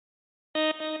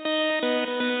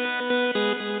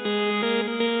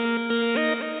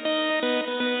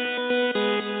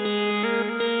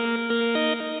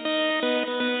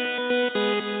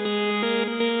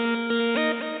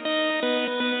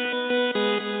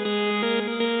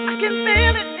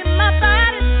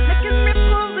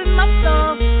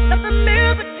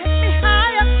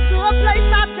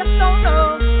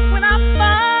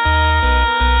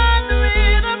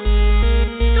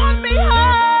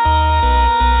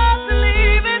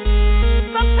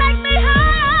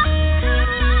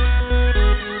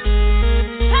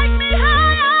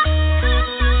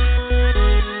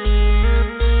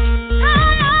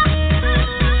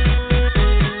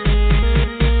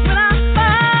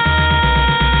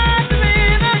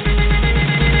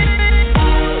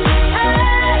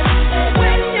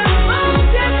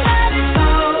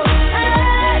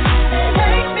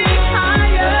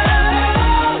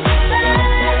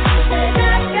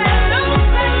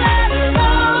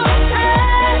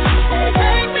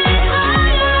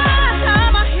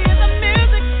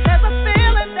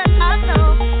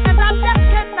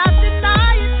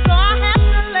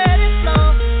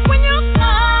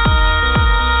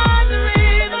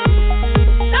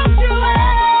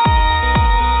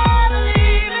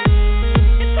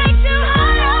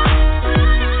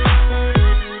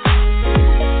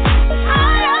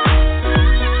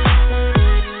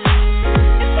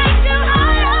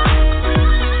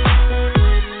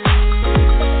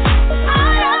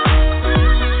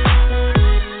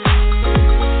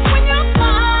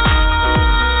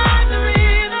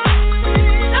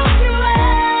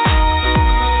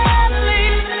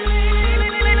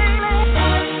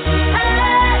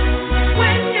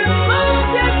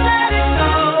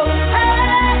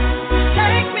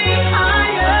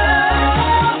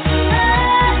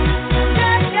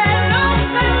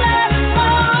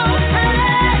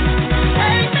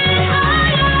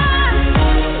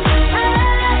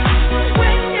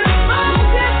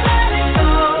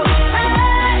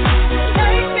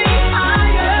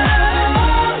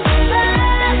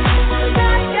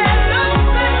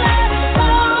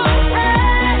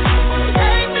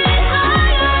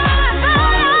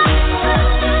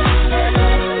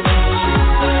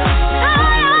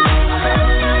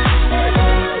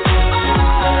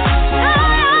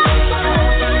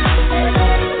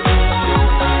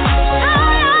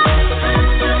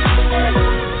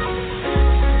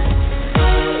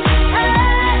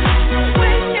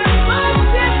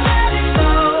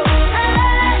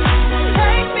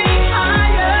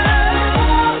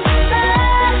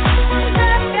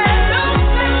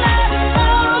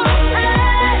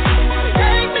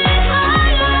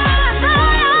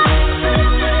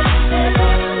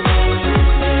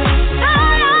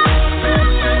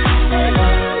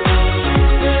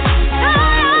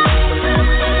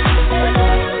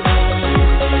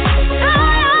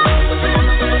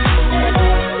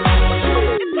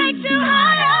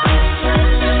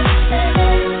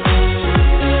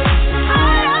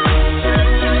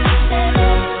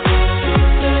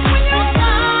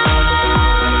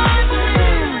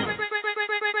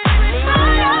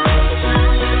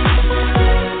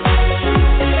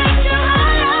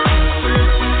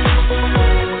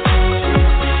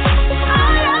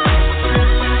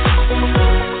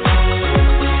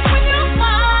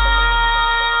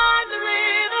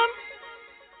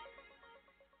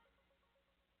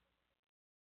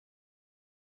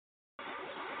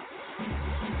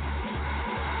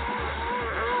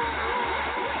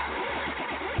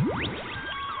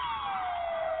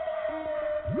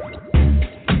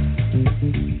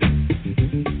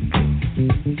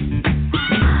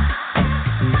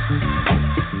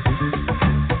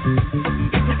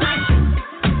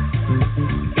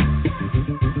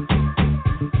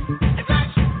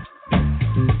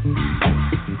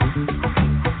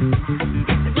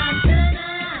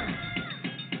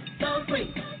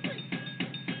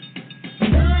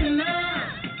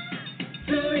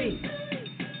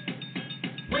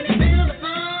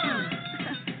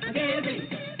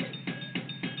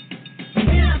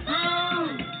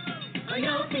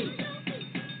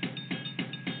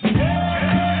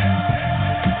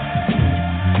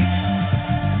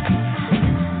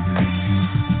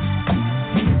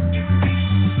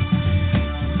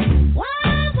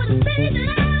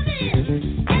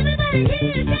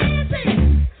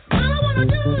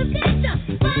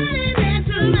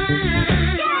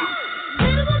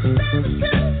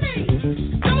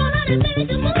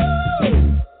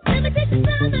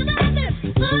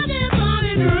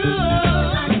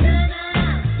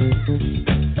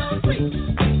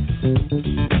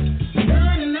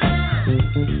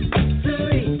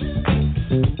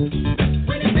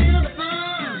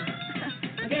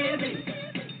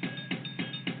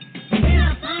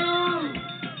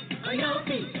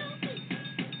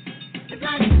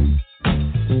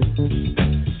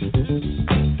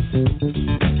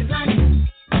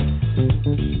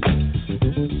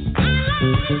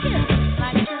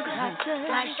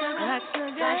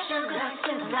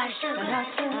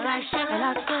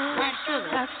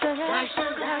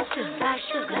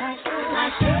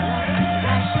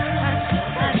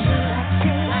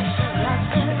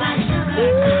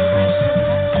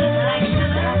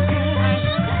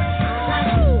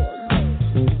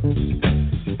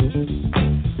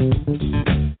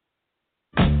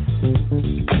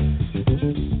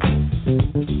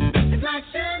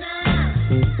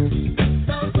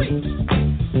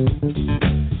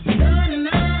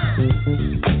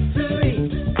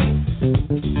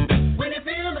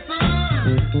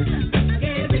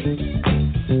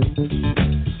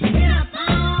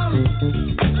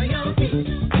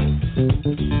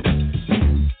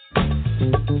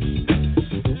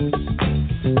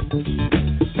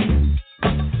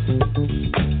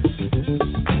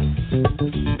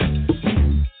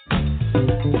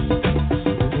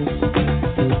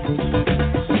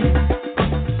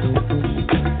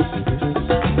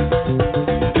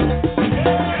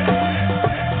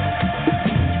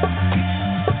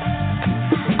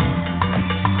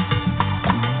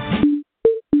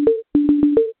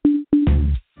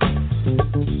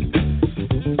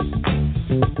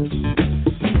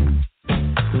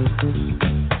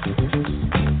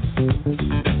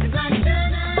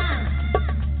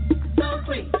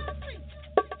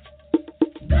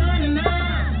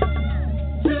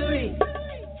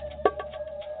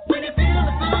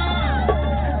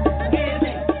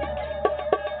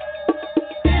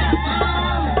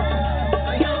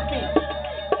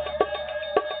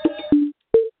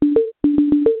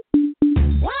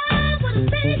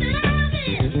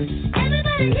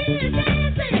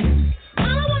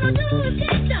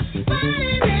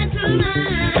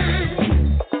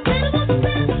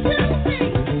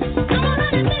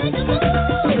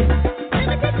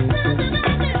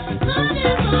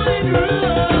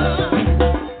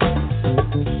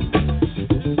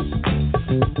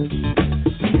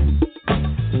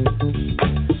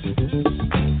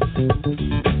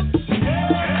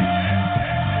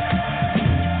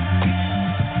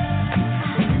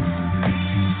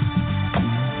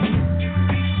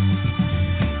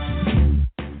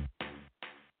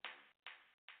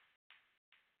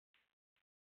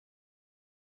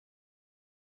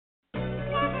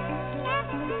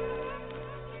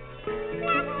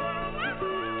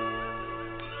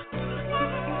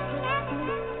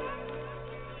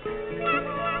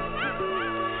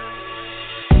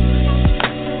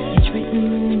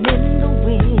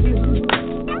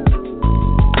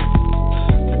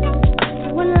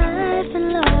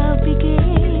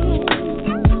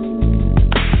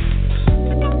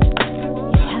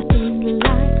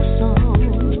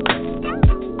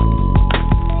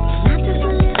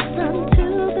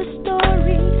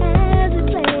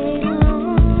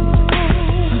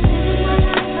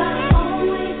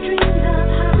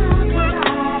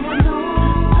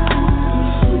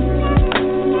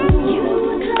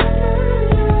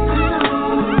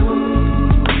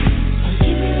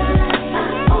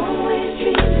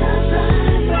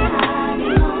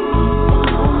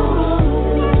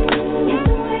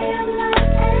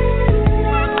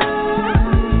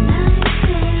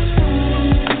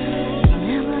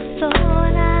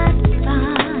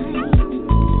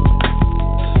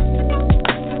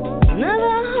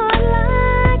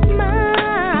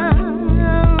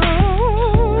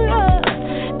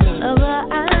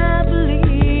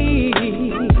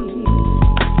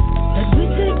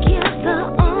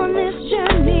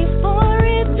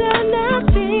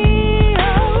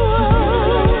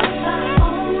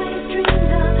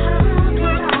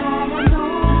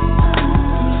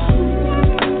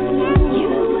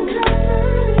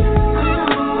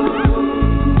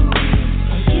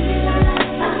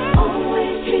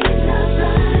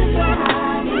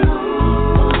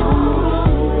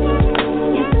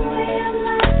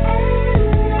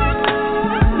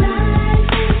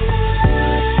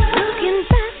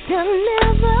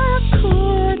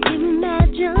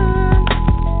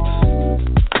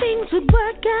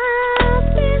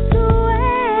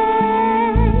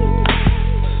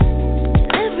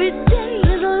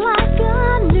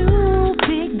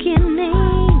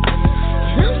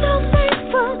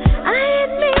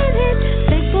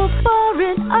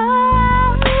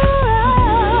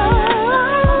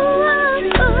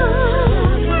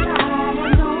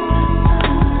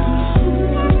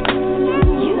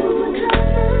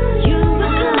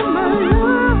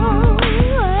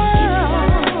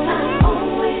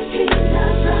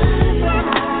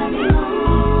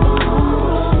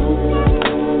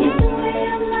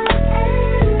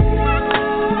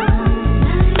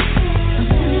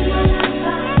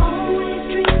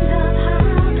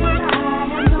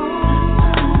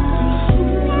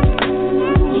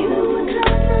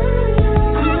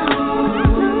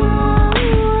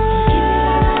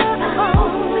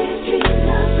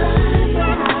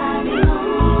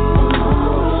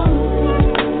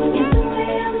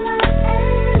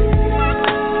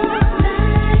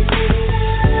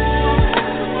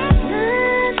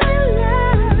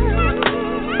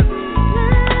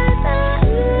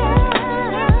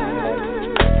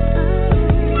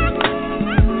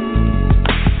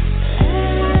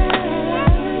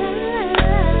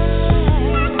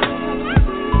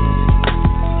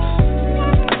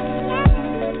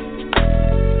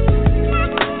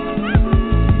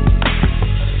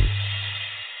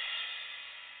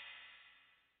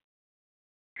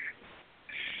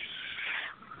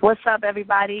 What's up,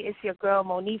 everybody? It's your girl,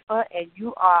 Monifa, and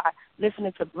you are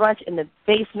listening to Brunch in the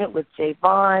Basement with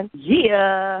JaVonne.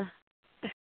 Yeah.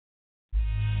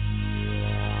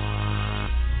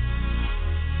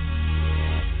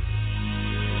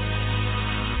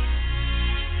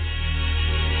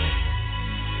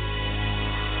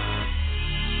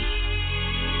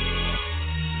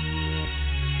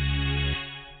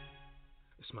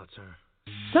 It's my turn.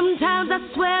 Sometimes I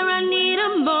swear I need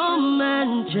a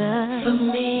moment just for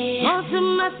me. All to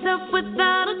myself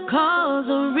without a cause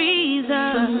or reason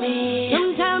for me.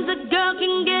 Sometimes a girl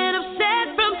can get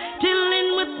upset from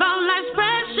dealing with all life's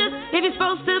pressures. If you're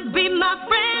supposed to be my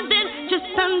friend, then just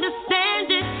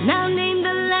understand it. Now name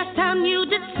the last time you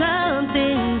did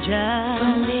something just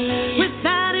for me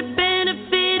without it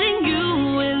benefiting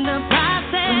you in the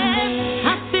process.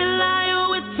 I feel I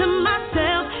owe it to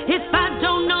myself. If I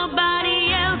don't know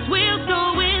nobody else will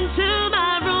go into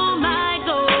my room, I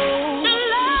go to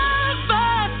love for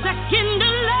a second, to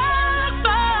love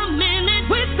for a minute.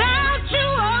 Without you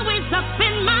always up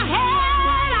in my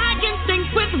head, I can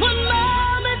think with one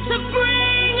moment to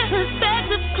bring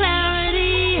perspective,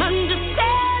 clarity,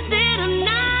 understand it or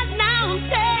not. Now I'm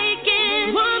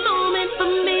taking one moment for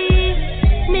me,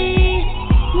 for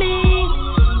me.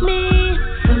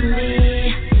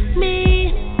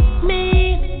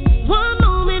 One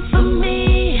moment for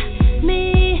me,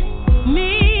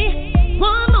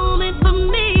 one moment for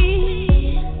me.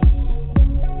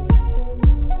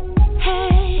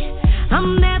 Hey,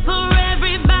 I'm there for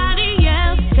everybody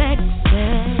else except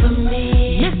for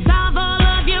me. You solve all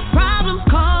of your problems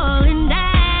calling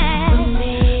that for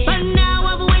me. But now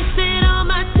I've wasted all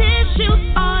my tissue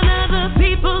on other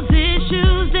people's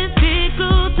issues. It's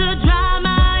difficult to dry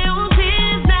my own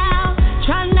tears now.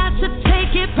 Try not to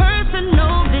take it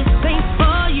personal. This ain't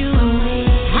for you.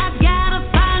 I gotta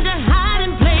find a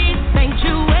hiding place,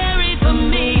 sanctuary for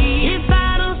me. If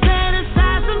I don't set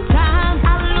aside some time,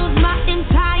 I lose my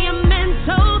entire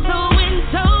mental. So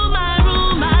into my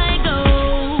room I go.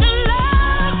 To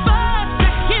love for a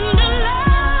second, to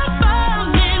love for a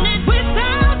minute.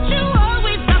 Without you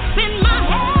always up in my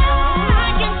head,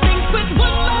 I can think with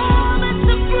one moment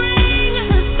to bring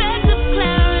perspective,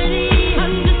 clarity,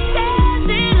 understand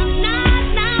it or not.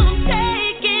 Now I'm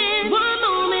taking one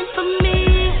moment for me,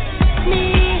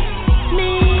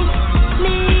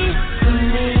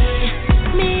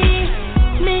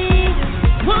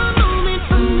 one moment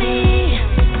for me,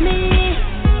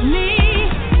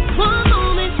 one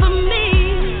moment for me.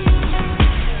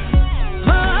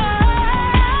 Oh,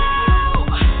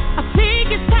 I think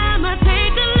it's time I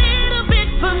take a little bit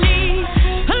for me.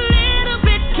 A little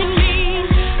bit can mean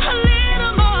a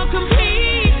little more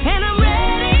complete, and I'm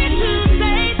ready to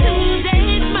say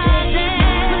today's my day.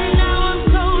 But now I'm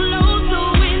so low, so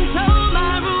into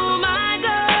my room I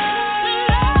go. To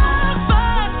love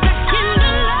for a second,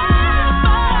 to love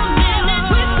for a minute.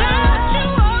 Without you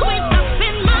always up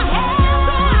in my head,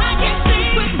 so I can think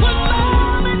with one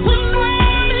moment to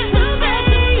bring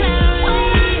perspective,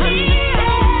 clarity,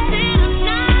 understand it or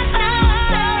not.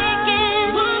 Now I'm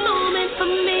taking one moment for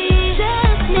me,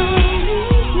 just me,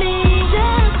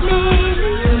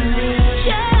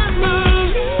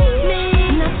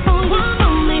 not for one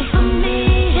moment for me,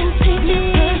 don't take it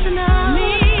personal.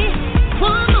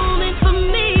 One moment for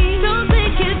me, don't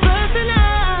take it personal.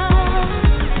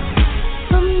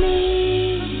 For me.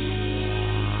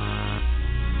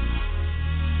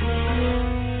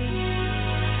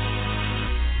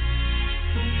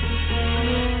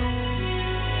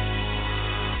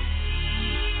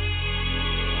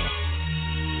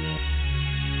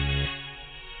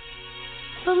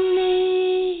 For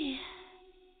me.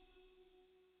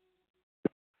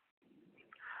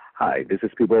 Hi, this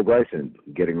is People Bryson,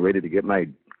 getting ready to get my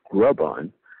grub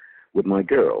on with my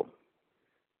girl.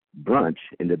 Brunch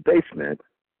in the Basement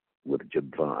with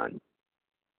JaVonne.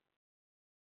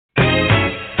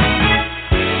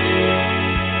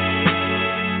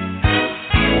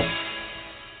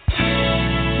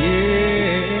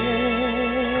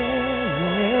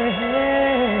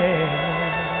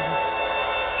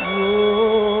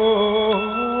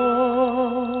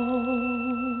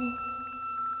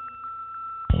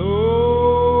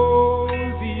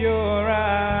 Close your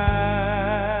eyes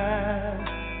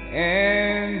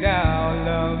and I'll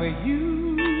love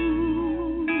you.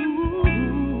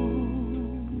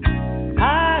 I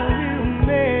will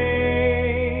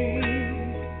make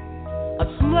a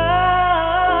smile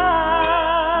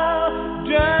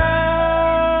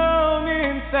down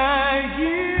inside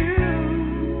you.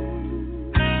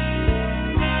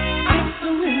 I'm so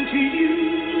into you.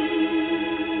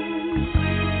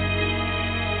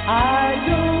 I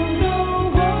don't know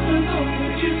what I'm gonna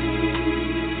do.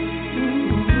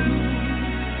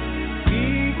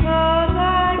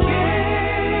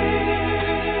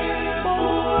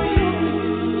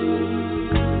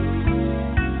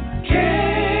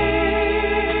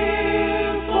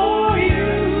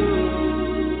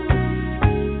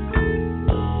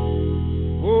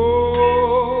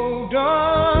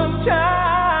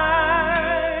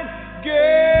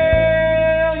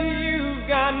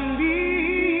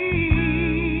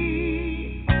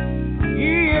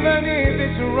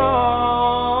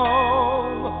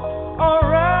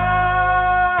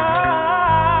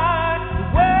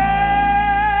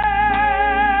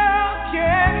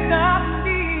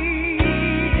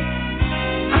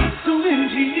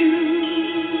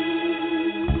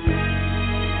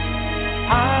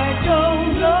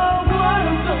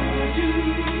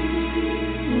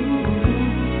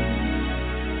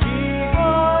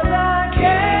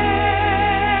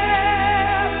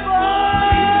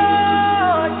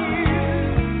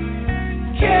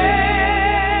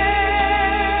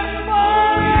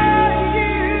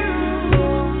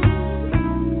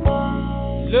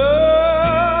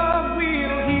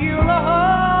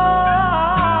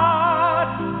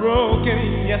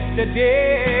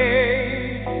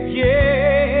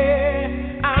 Yeah,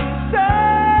 I'm so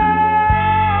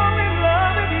in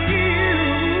love with you.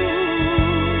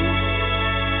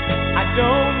 I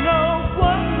don't know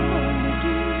what I'm gonna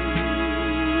do.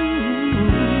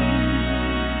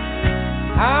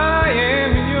 I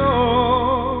am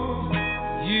yours,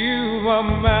 you are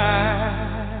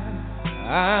mine.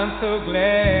 I'm so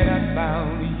glad I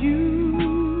found you.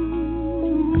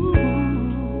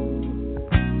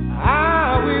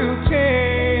 I will take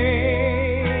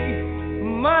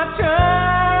my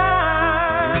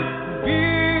time,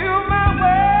 build my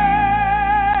world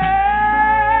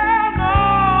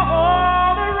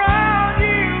all around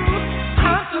you.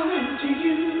 I'm so into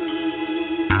you.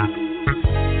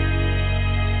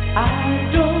 I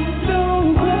don't know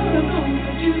what I'm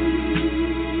gonna do.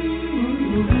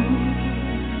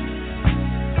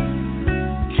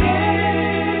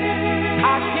 I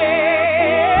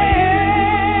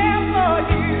care for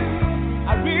you. I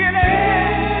really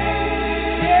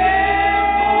care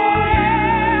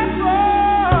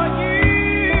for you.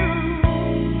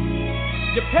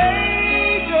 You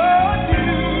paid your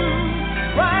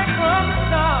dues right from the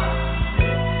start.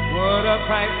 What a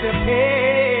price to pay.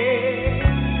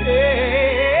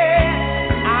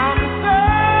 I'm so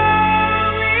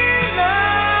in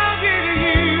love with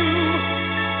you.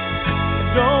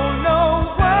 Don't know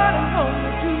what I'm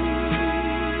gonna do.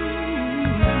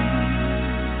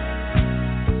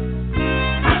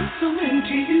 I'm so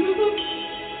into you.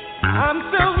 I'm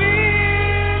so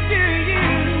into you.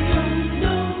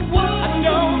 I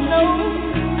don't know.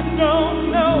 I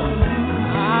don't know.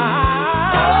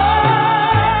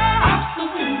 I'm so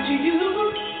into you.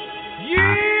 You.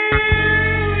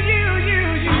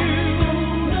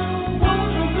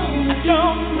 I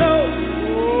don't know.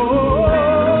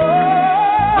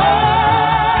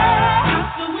 I'm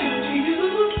so into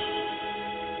you.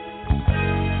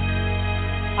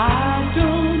 I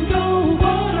don't know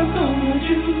what I'm gonna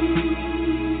do.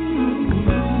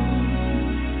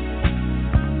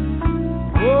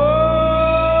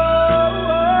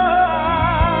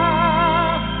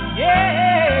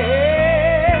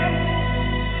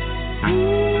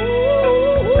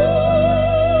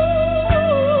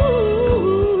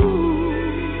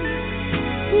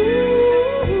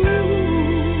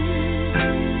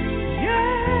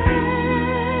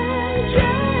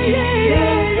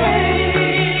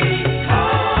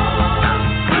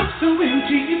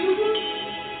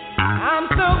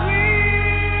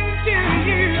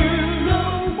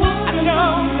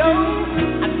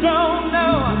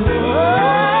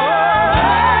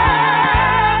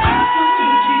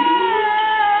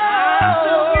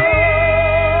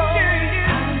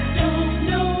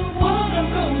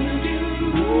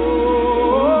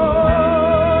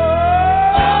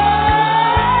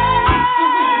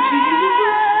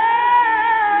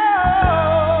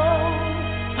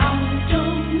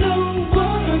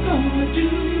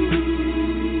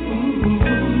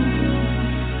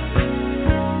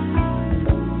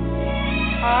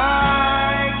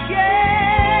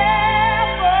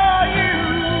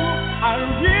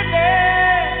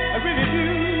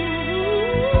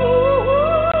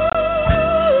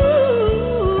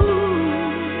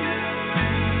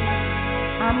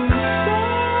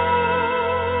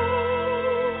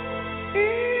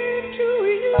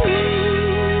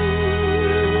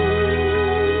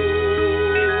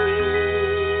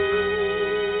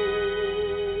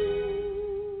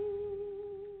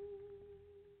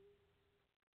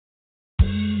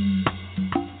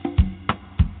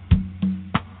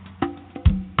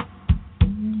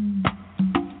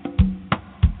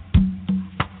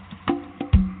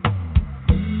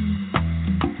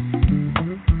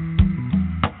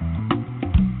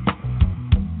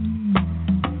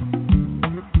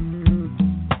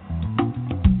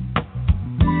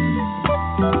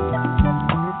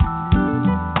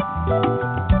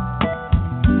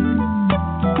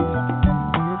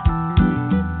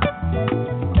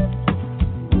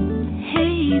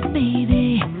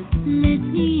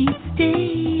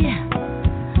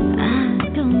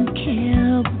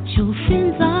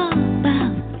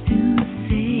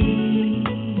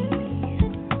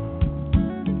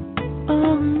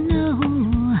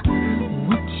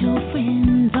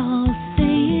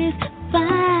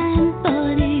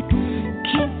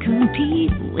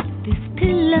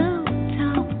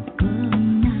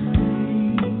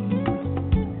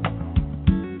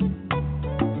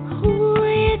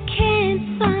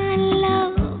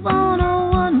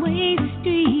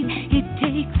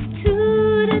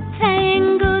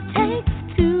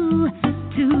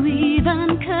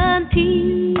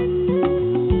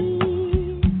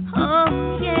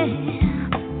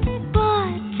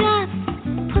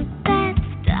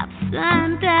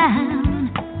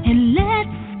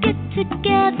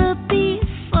 together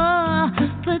before,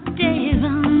 but days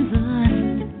runs us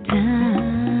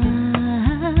down.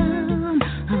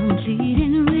 I'm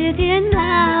pleading with you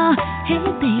now. Hey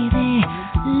baby,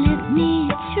 let me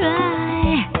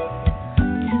try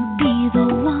to be the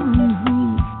one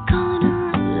who's gonna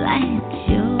light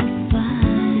your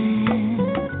fire.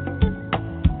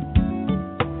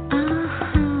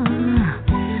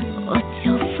 What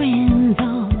your friends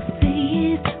all say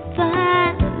is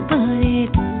fine, but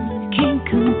it can't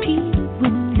compete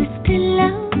with this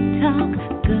pillow talk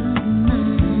of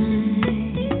mine.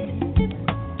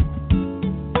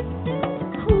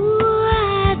 Ooh,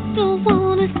 I don't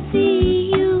wanna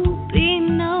see you be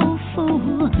no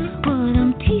fool. What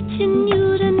I'm teaching you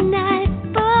tonight,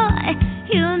 boy,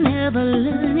 you'll never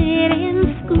learn it in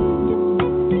school.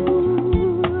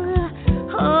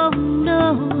 Oh no,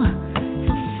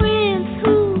 for friends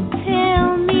who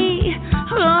tell me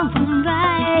wrong from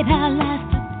right, I'll have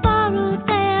to borrow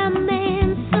their man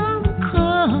some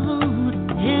cold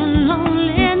and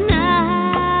lonely night.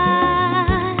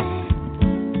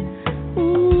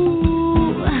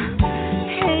 Ooh,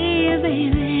 hey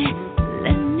baby,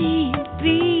 let me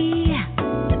be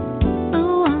the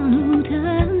one who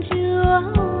turns you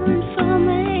on from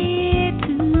A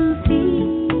to Z.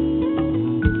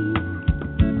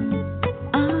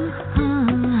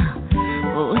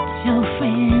 What your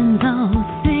friends all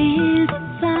say is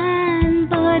fine,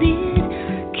 but it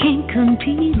can't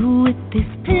compete with this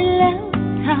pillow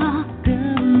talk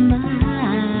of mine.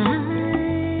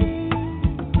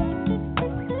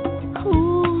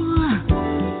 Ooh,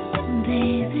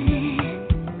 baby.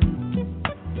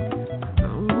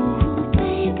 Ooh,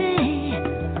 baby.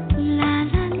 La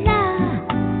la la,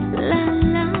 la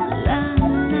la la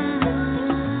la.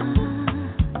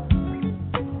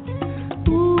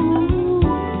 Ooh,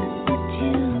 would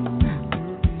you,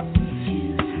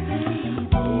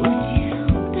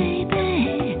 baby?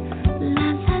 La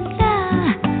la la.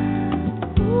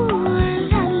 Ooh,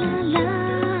 la la la,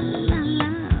 la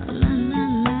la la la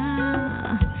la.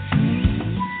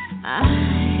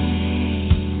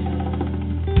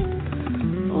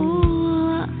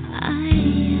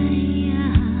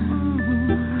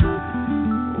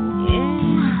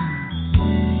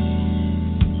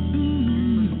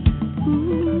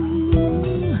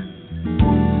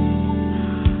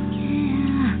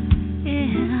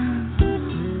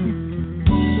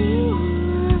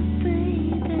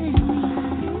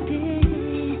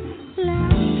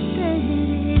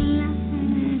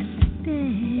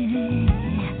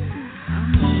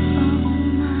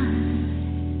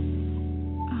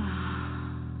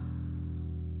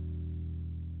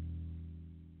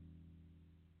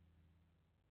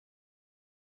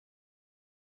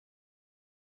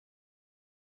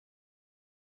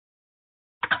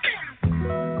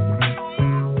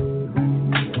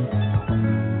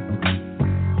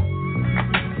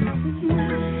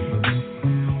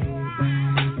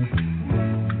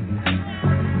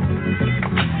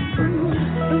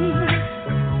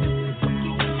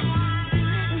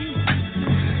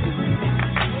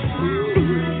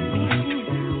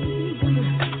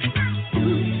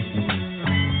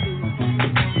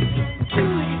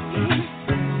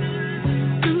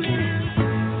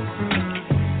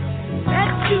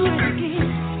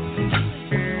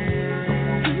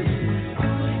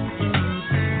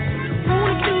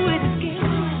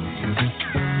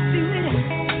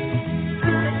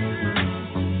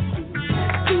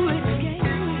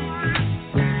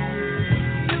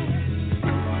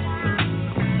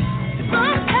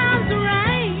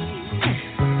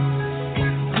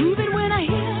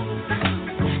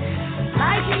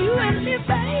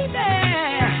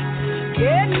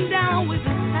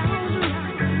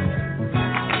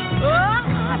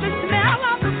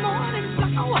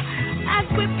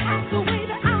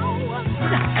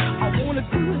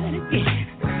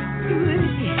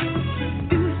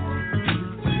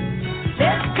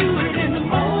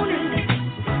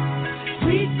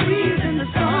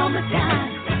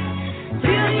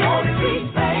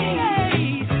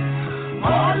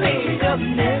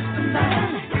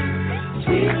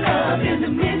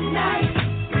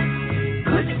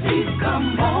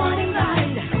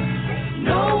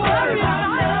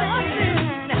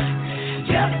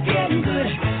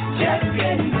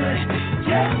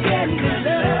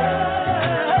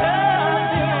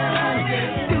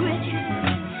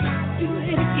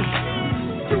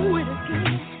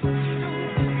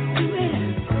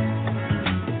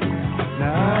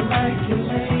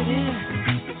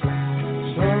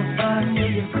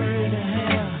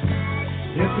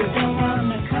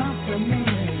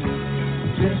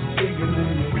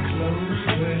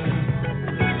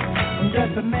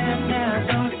 just a man now,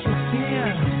 don't you see?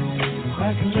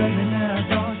 like you love me now,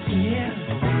 don't you? Yeah.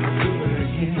 Do it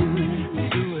again.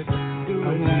 Do it.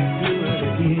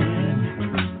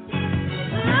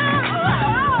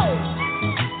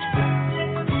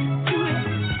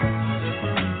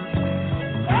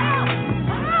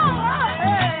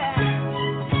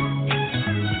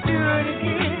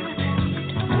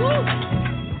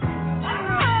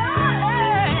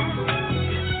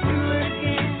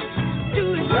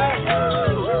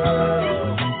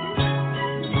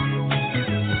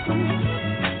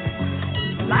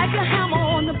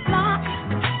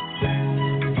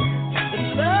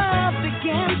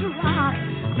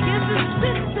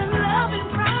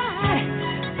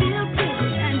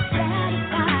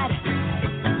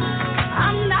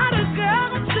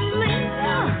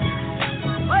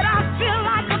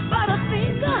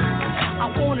 I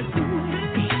wanna do it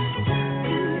again.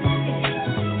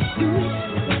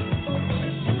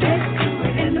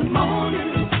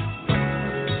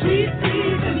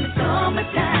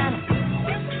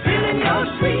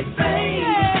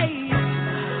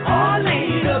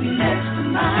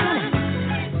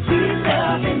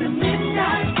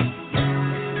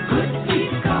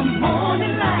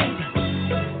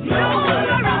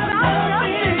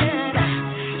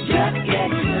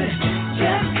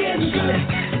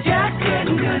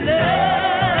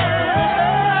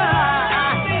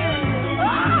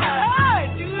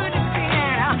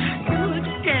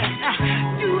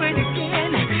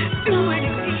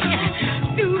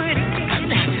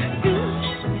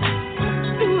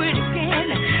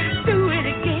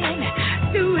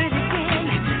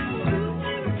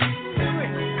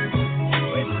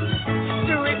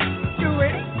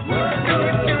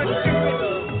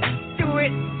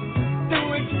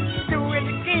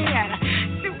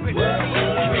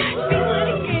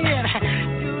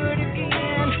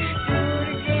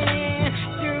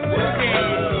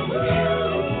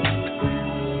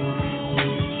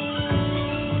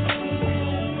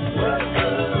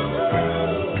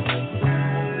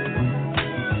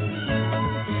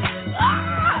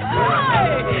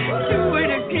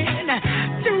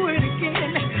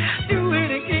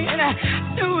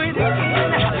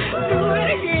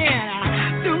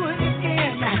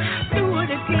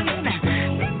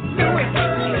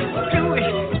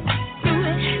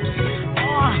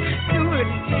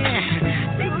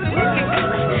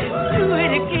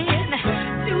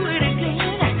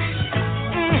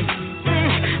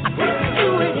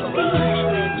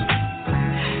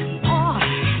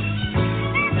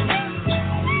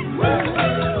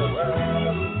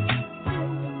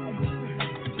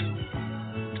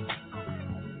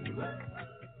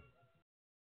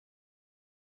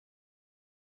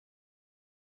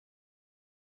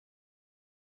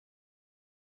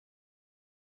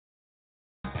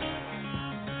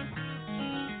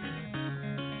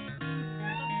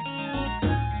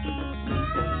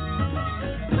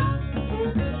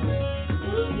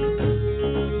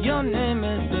 Your name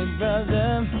is Big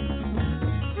Brother.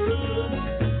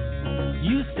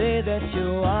 You say that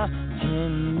you're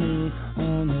watching me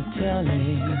on the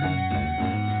telly.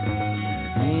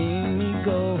 Ain't me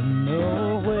go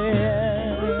nowhere.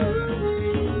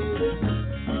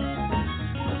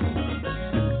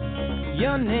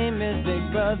 Your name is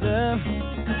Big Brother.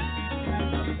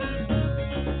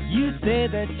 You say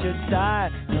that you're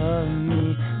tired of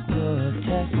me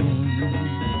protesting.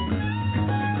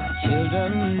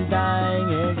 Children dying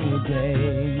every day.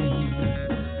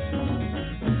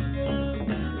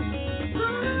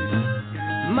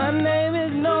 My name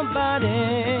is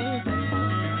nobody,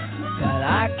 but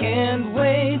I can't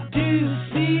wait to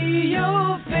see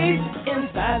your face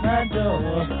inside my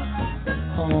door.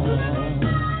 Oh.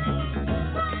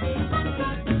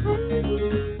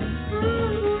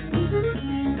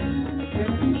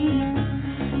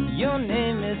 Your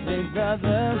name is Big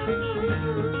Brother.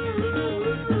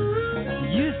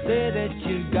 You say that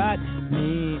you got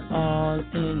me all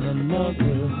in your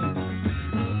notebook,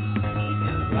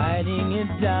 writing it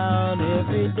down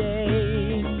every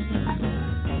day.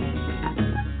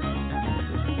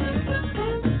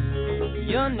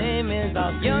 Your name is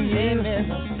Althea.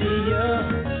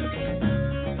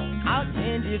 I'll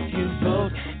change if you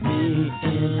vote me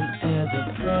in as a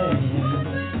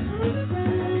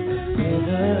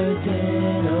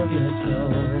president of your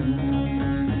soul.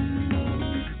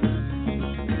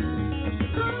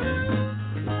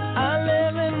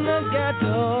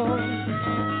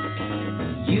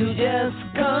 You just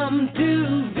come to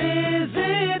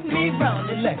visit me round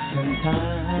election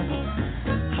time.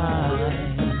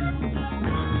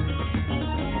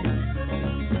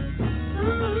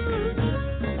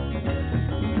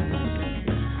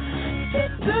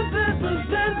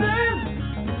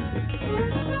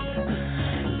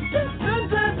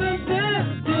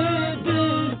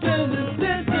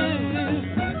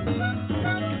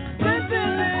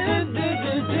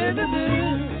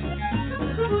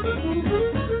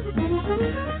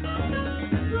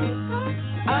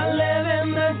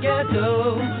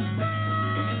 ghetto.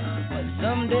 But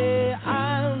someday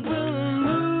I will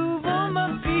move on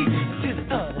my feet to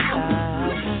the other side.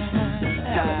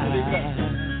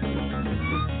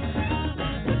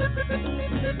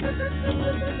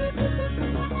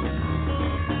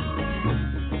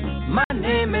 My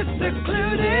name is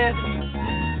secluded.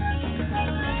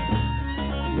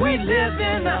 We live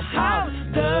in a house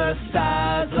the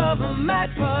size of a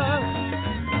mattress.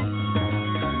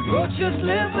 Roaches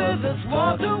live with us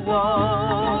wall to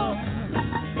wall.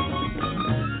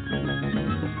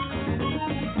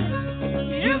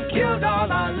 You've killed all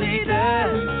our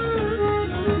leaders.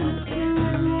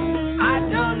 I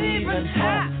don't even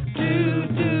have to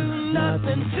do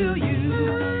nothing to you.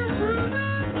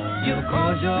 You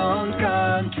cause your own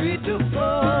country to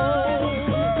fall.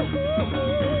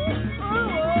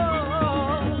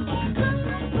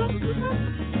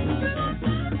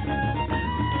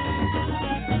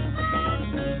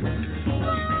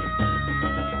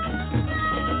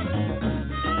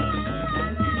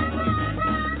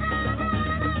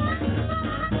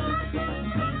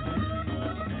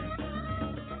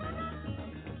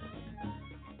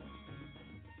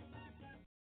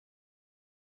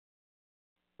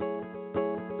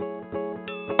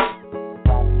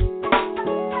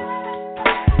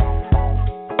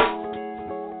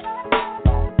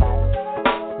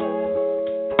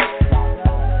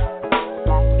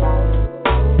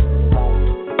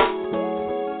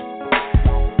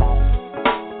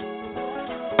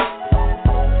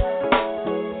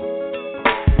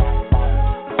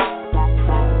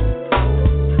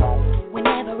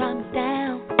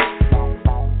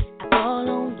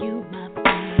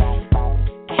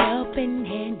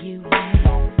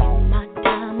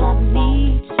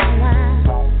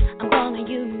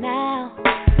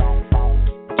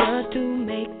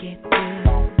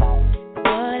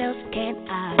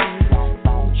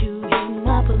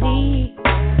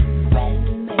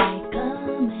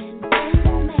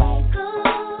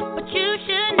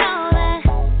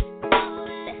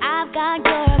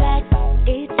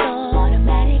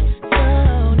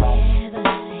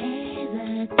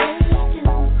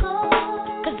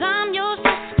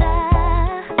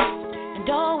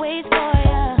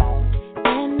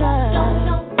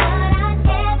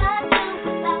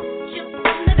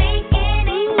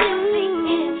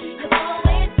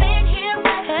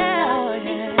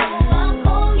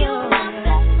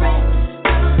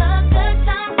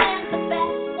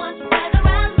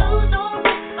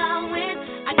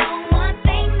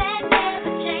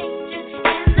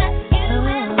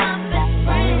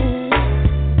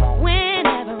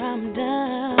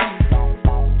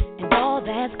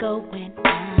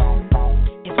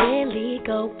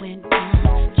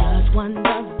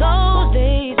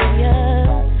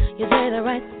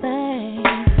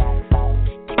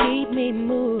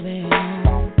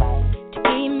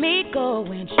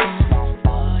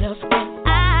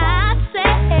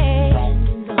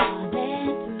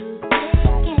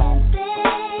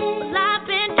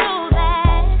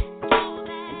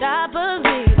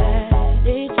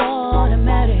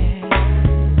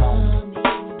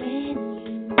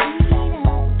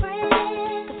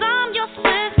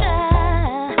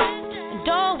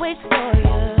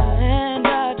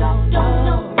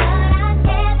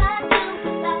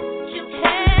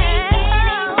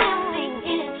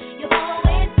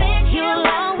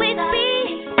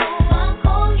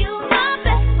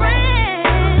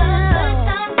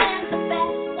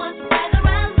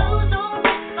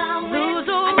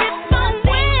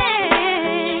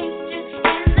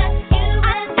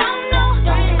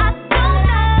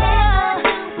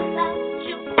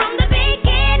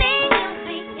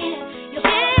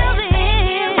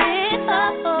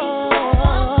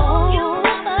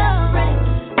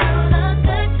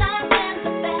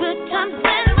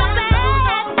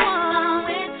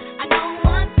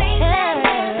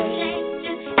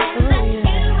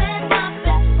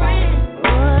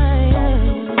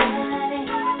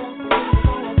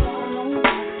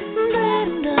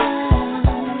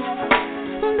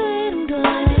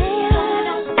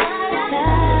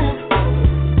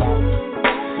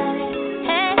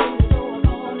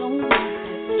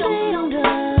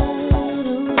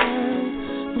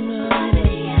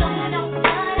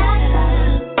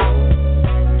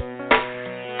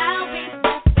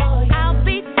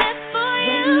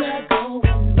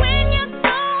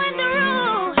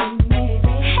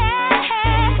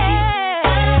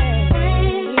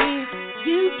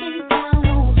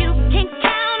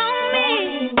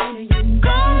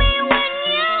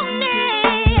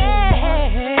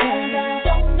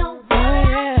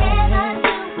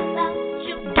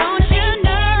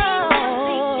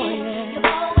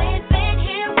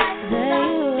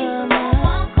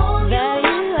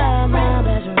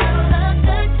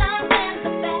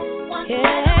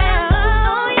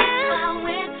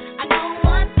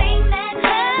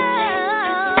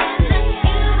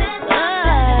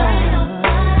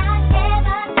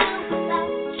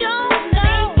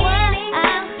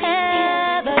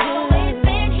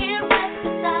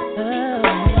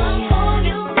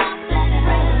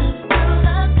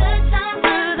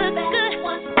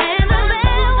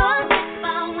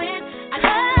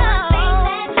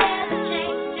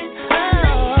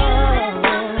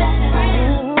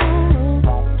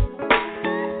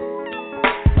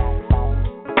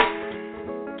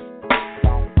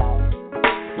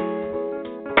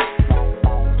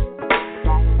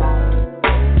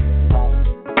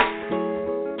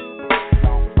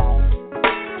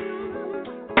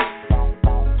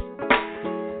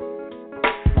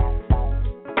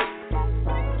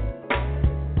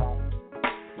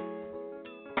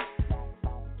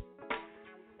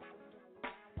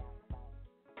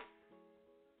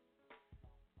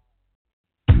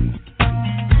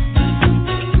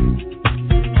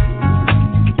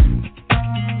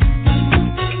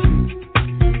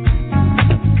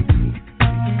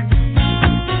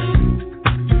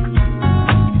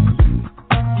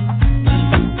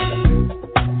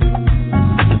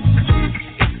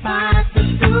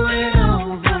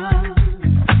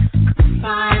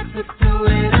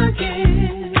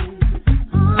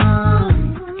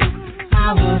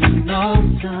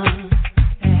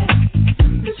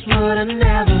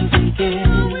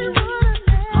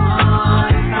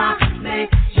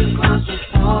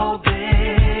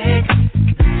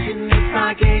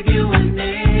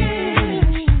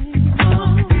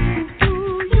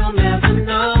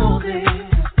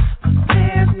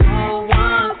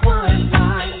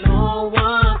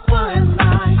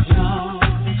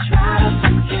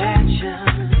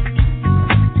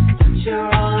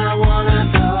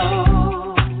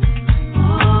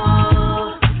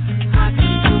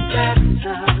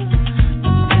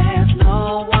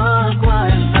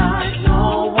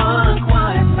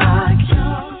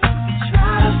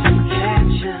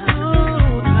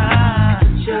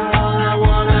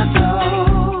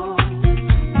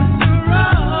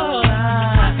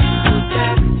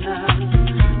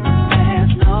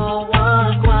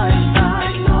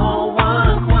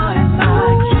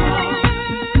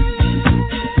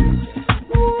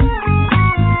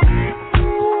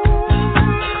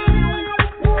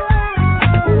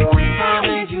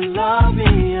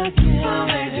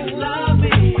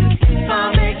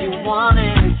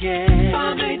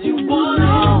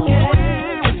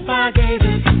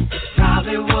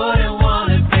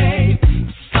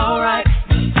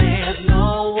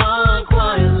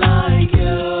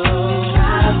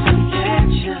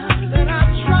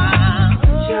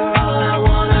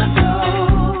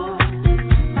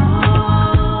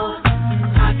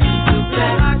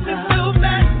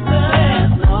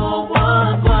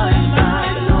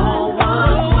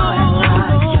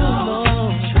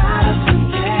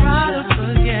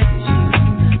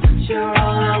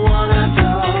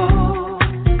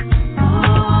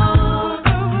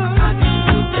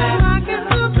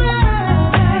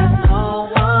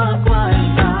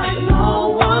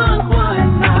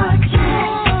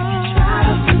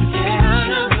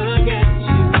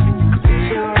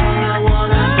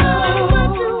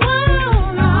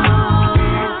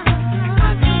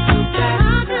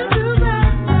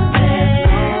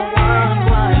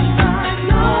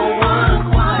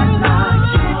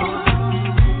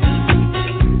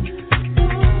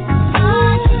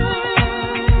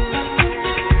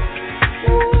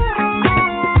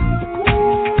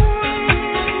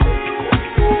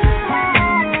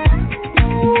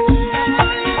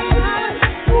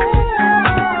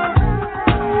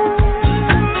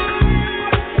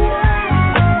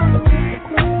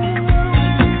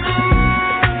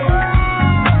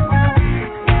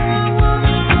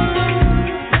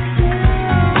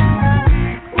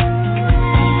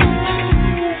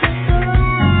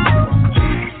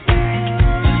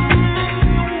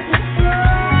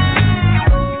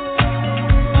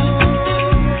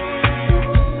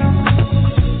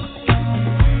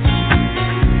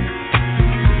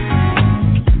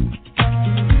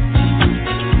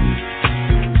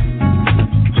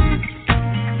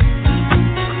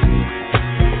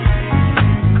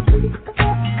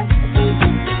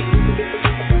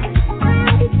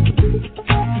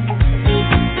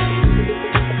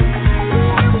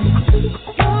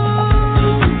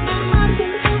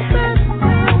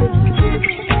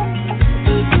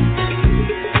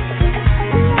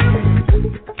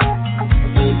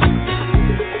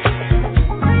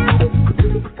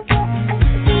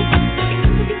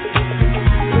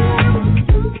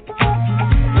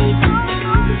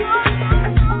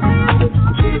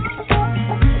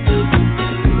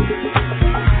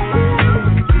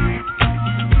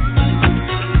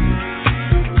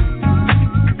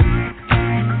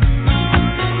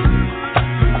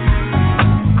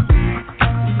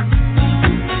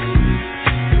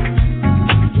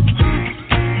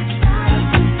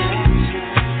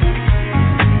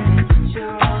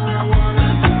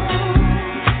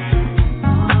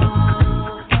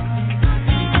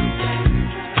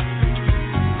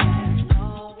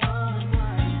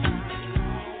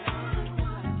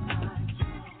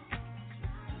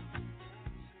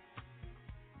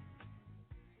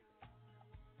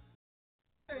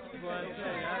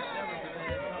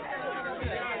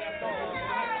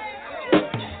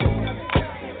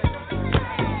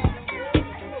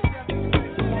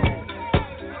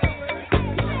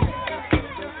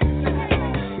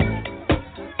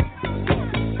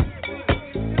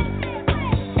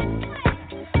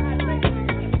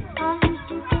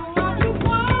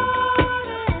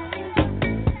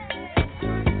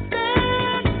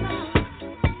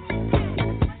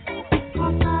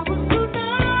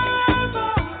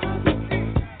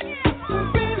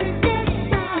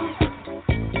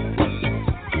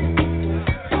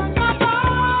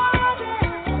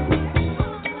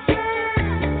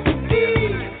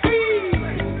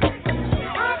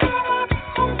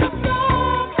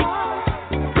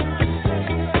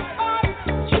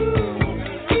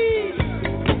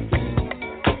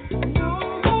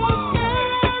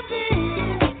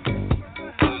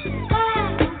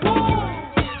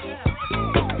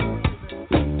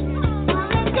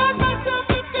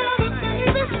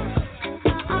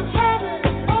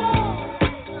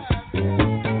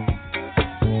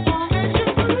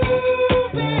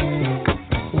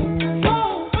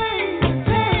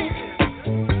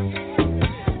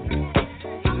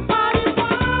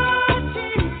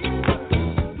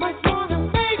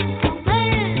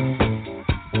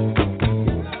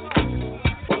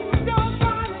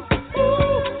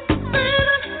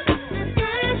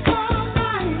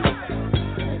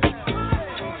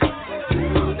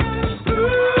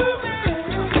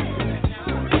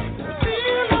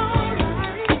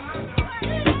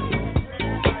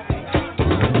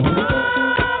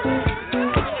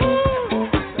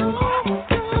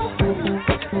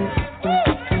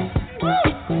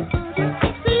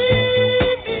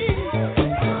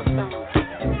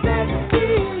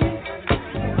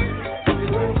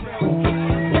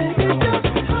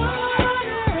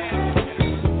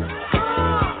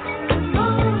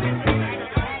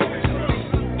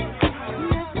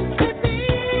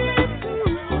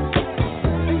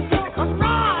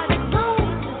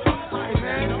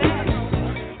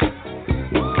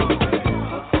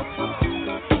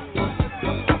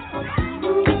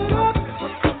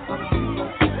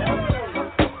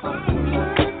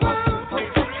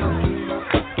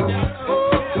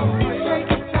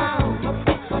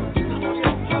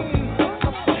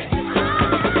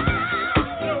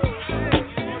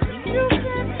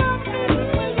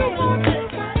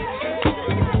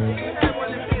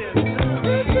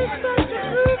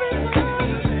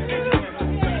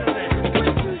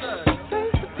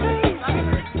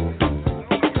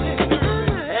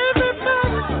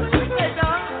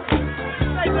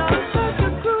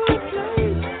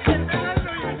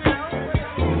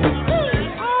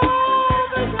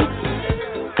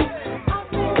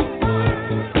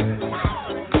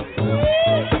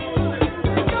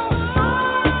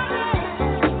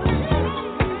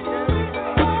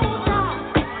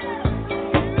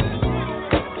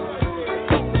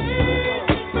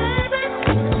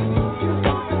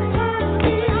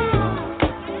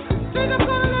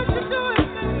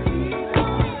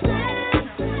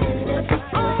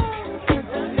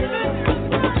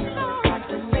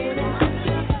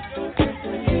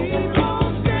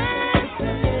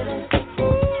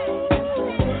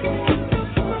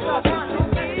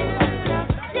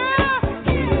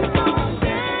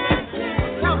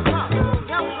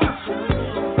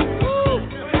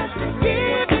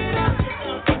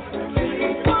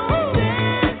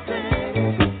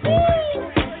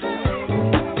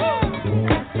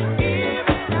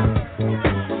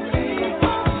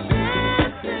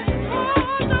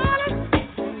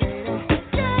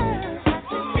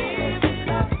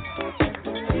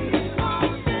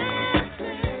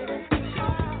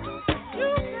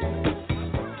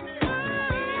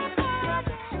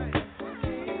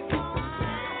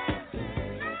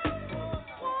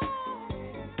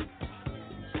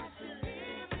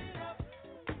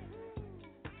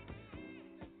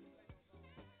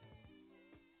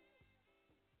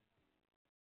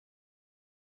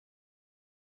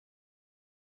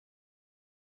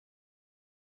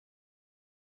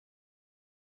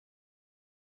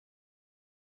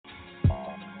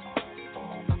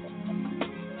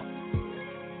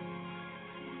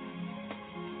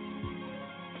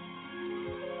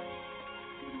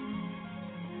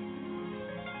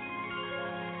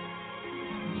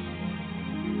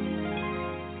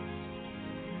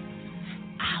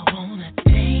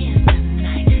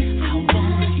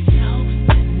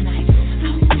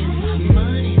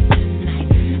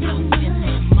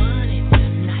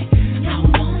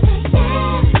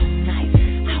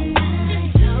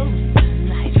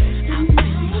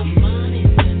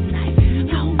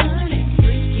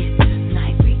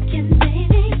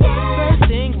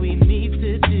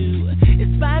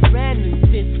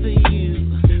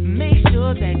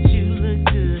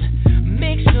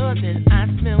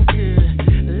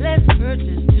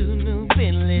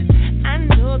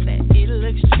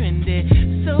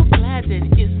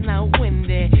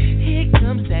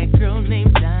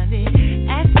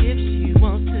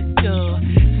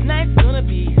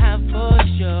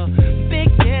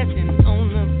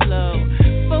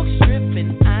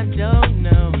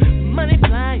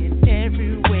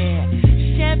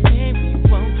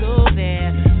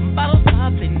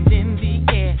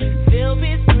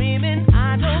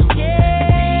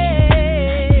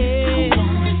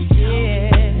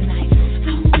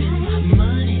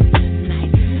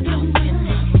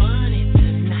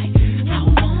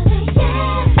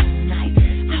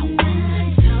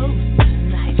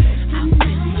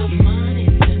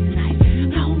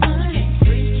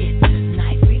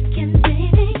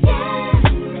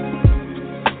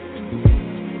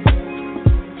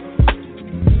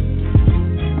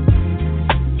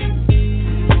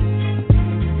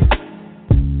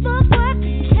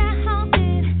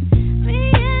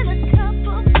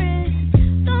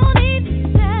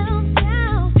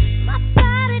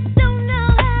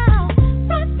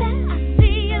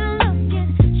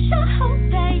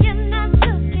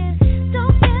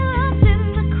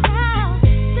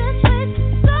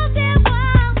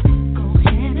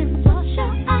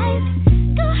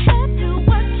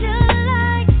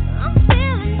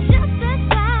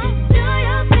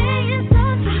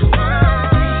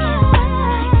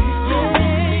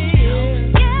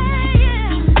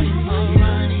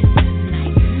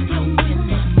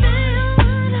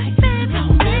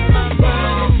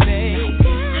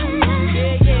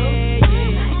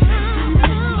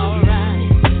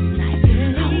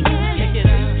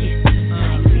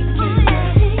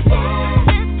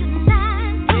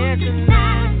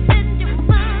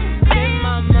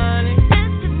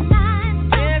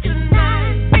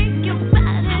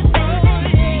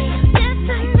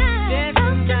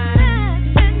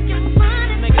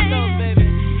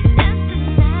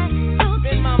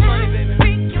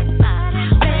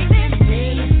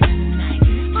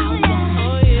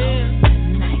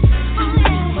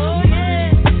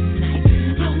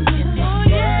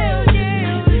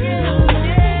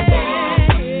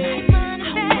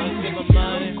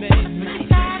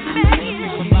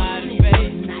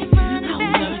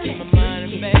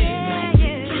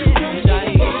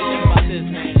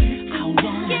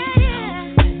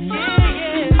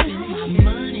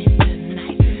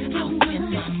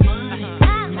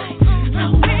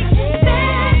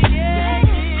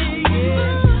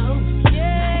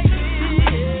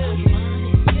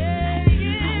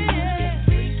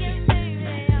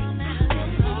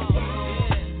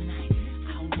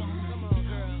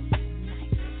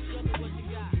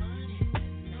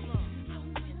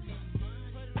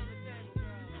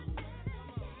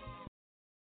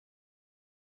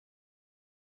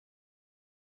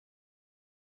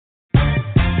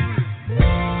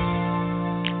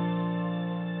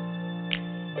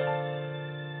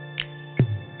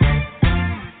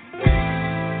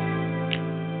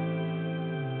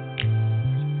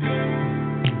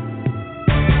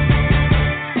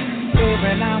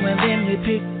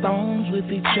 pick thorns with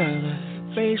each other.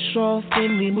 Face off,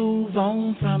 then we move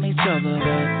on from each other.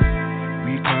 But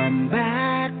we come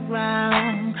back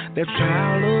round. That's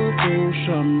how love goes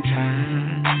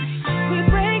sometimes. We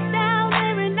break down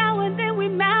every now and then we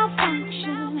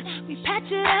malfunction. We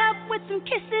patch it up with some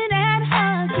kissing and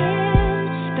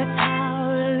hugging. That's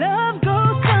how love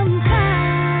goes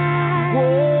sometimes.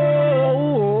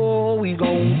 Whoa, we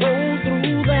gon' go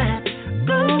through that,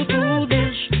 go through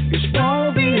this. It's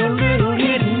gonna be a little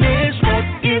hit and miss, but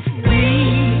if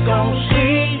we gon'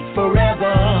 see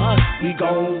forever, we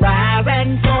gon' rise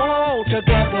and fall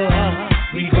together.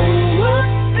 We go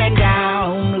up and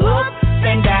down, up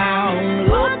and down,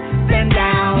 up and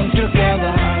down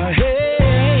together.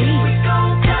 Hey, we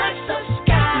gon' touch the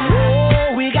sky.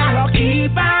 Oh, we gotta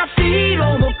keep our feet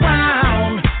on the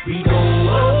ground. We go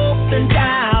up and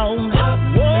down.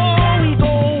 Whoa, we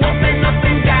go up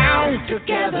and down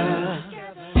together.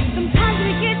 Sometimes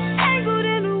we get tangled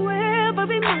in a web of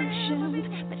emotions,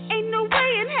 but ain't no way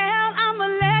in hell I'ma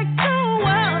let go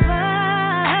of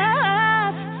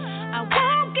us. I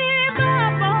won't give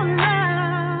up on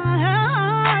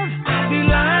love. I'd be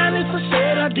lying if I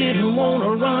said I didn't wanna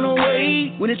run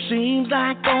away, when it seems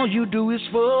like all you do is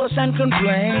fuss and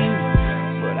complain.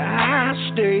 But I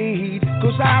stayed,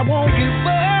 'cause I won't give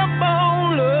up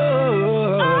on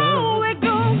love. Oh, we're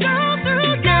gon' go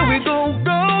through this. Yeah, we gon'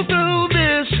 go through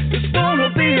this. It's gonna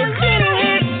be a little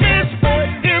hit miss, but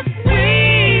if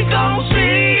we gon'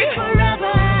 see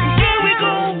forever, yeah, we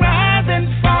gon' rise and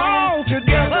fall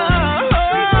together.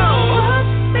 Up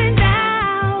and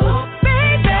down,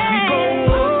 baby. We go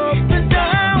up and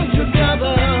down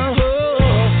together.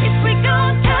 If we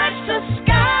gon' touch the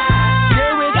sky,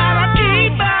 Yeah, we gotta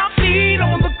keep our feet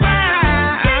on the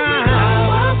ground.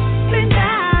 up and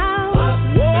down.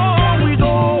 Whoa, we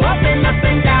go up and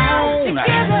down.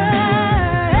 Together.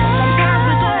 Sometimes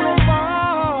we're gonna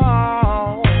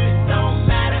fall. Don't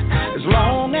matter as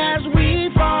long as we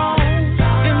fall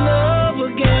in love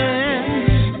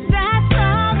again. That's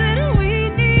all that we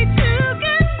need to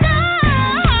get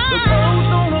done. The road's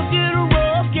gonna get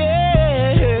rough,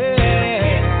 yeah.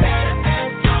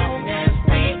 As long as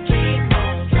we keep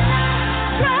on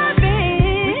Driving.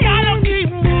 we gotta keep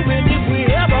moving if we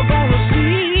ever gonna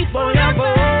see forever.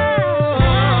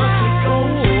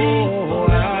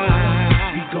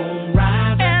 We gon'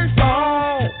 rise and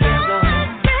fall together.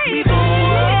 We go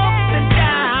up and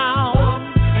down.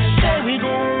 Say we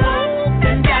go up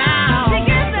and down.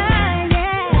 Together,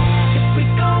 yeah. If we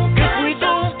gon'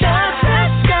 touch the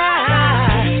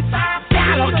sky,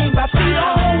 gotta keep our feet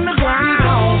on the ground.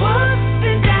 Up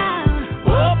and down.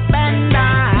 Up and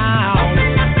down.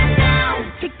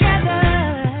 Together.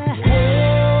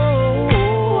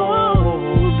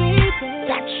 Whoa, baby.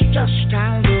 that's just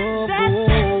how love That's goes.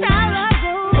 just how love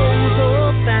Goes goes.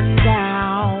 up and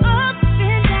down. Up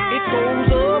and down. It goes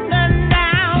up and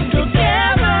down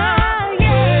together.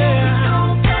 Yeah, we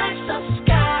gon' touch the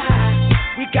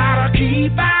sky. We gotta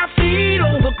keep our feet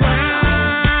on the ground.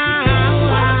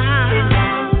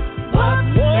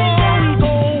 Whoa, we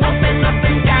go up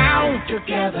and down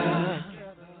together.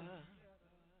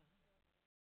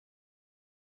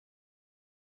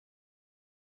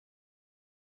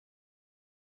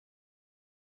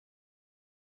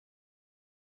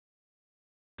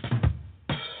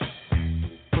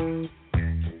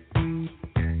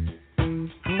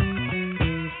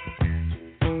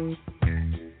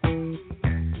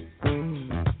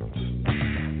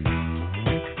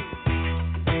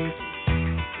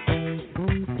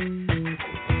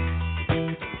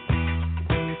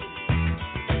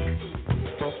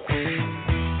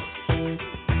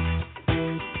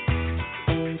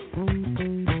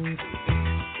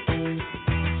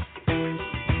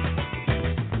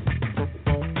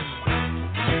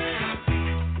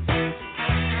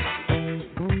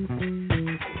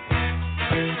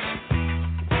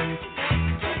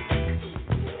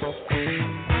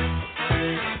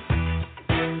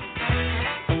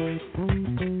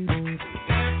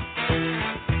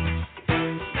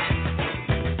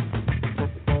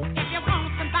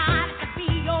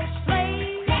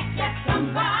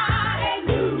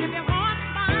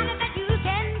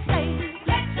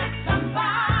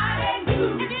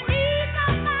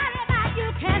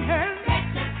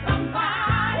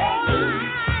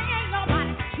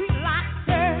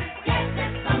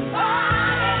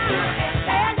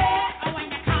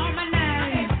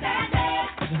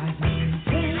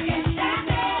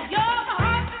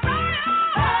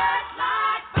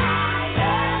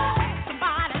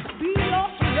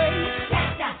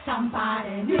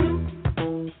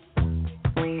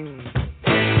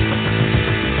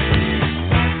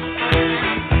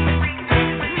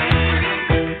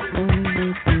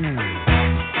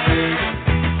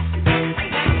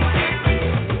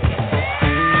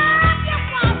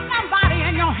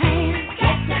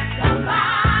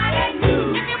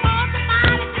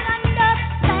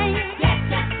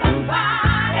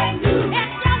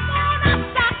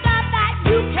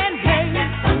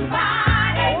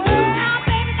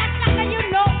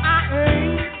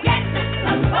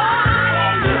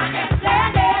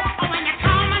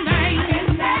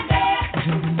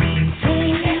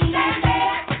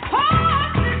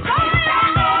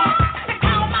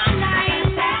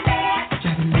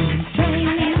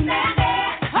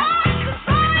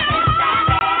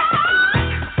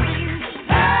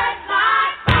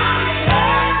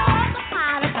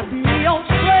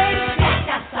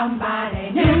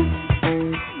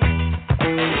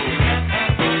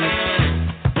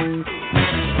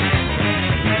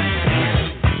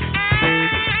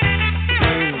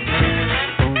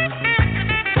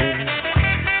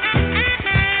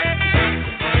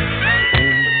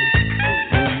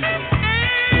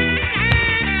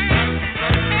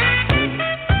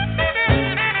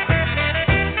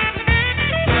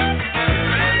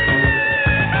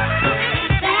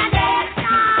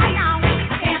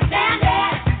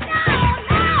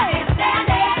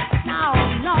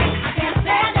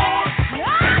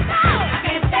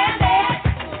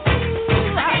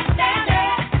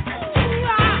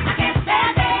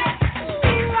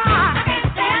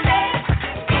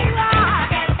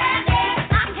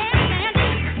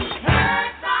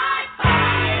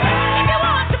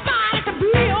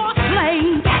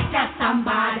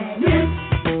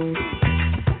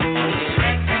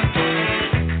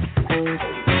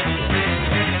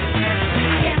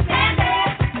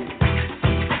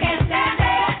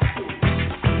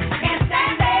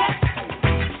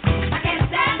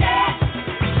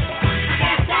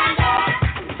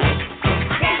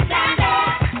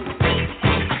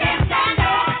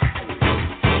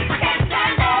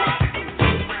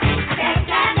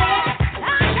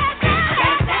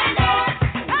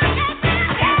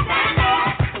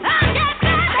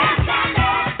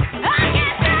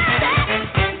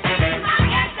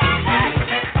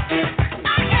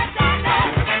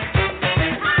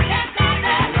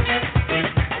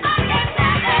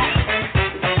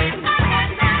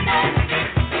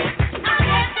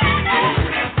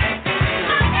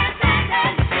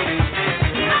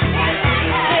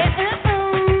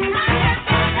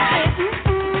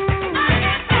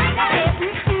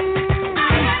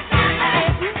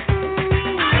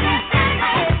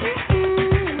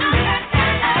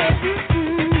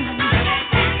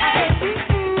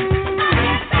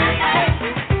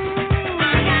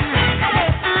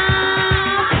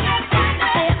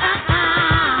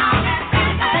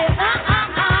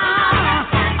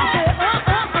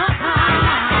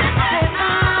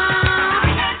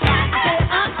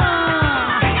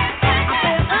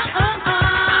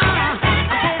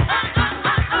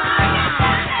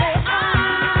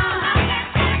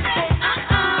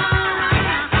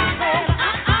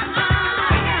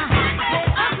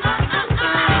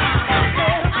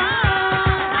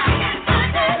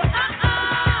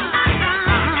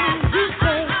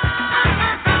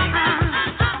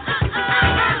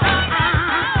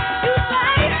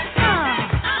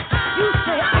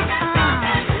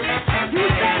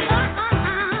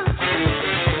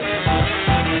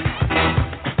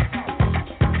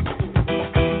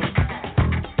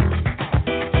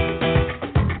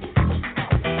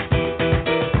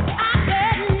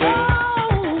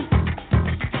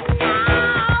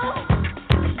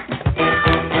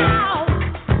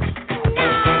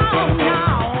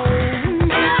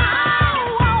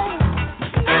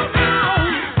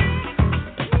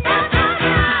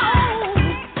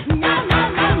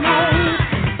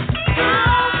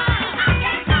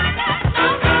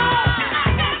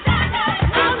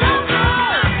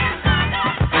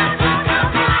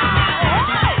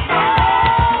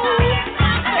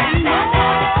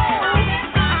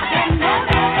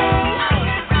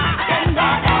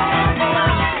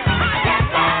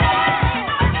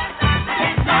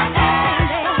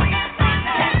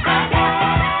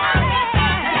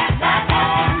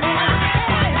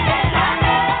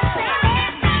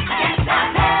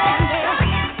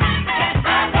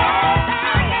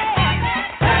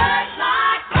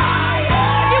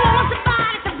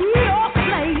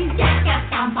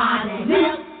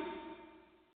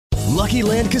 Lucky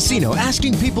Land Casino,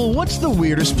 asking people, what's the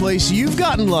weirdest place you've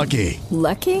gotten lucky?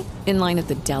 Lucky? In line at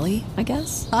the deli, I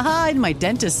guess? Aha, in my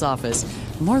dentist's office.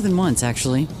 More than once,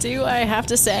 actually. Do I have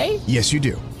to say? Yes, you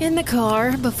do. In the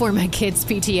car before my kids'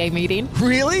 PTA meeting.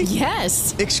 Really?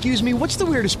 Yes. Excuse me, what's the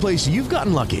weirdest place you've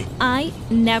gotten lucky? I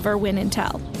never win and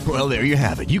tell. Well, there you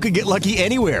have it. You can get lucky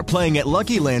anywhere, playing at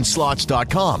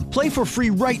LuckyLandSlots.com. Play for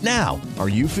free right now. Are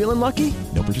you feeling lucky?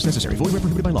 No purchase necessary. Void where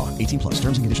prohibited by law. 18+.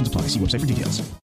 Terms and conditions apply. See website for details.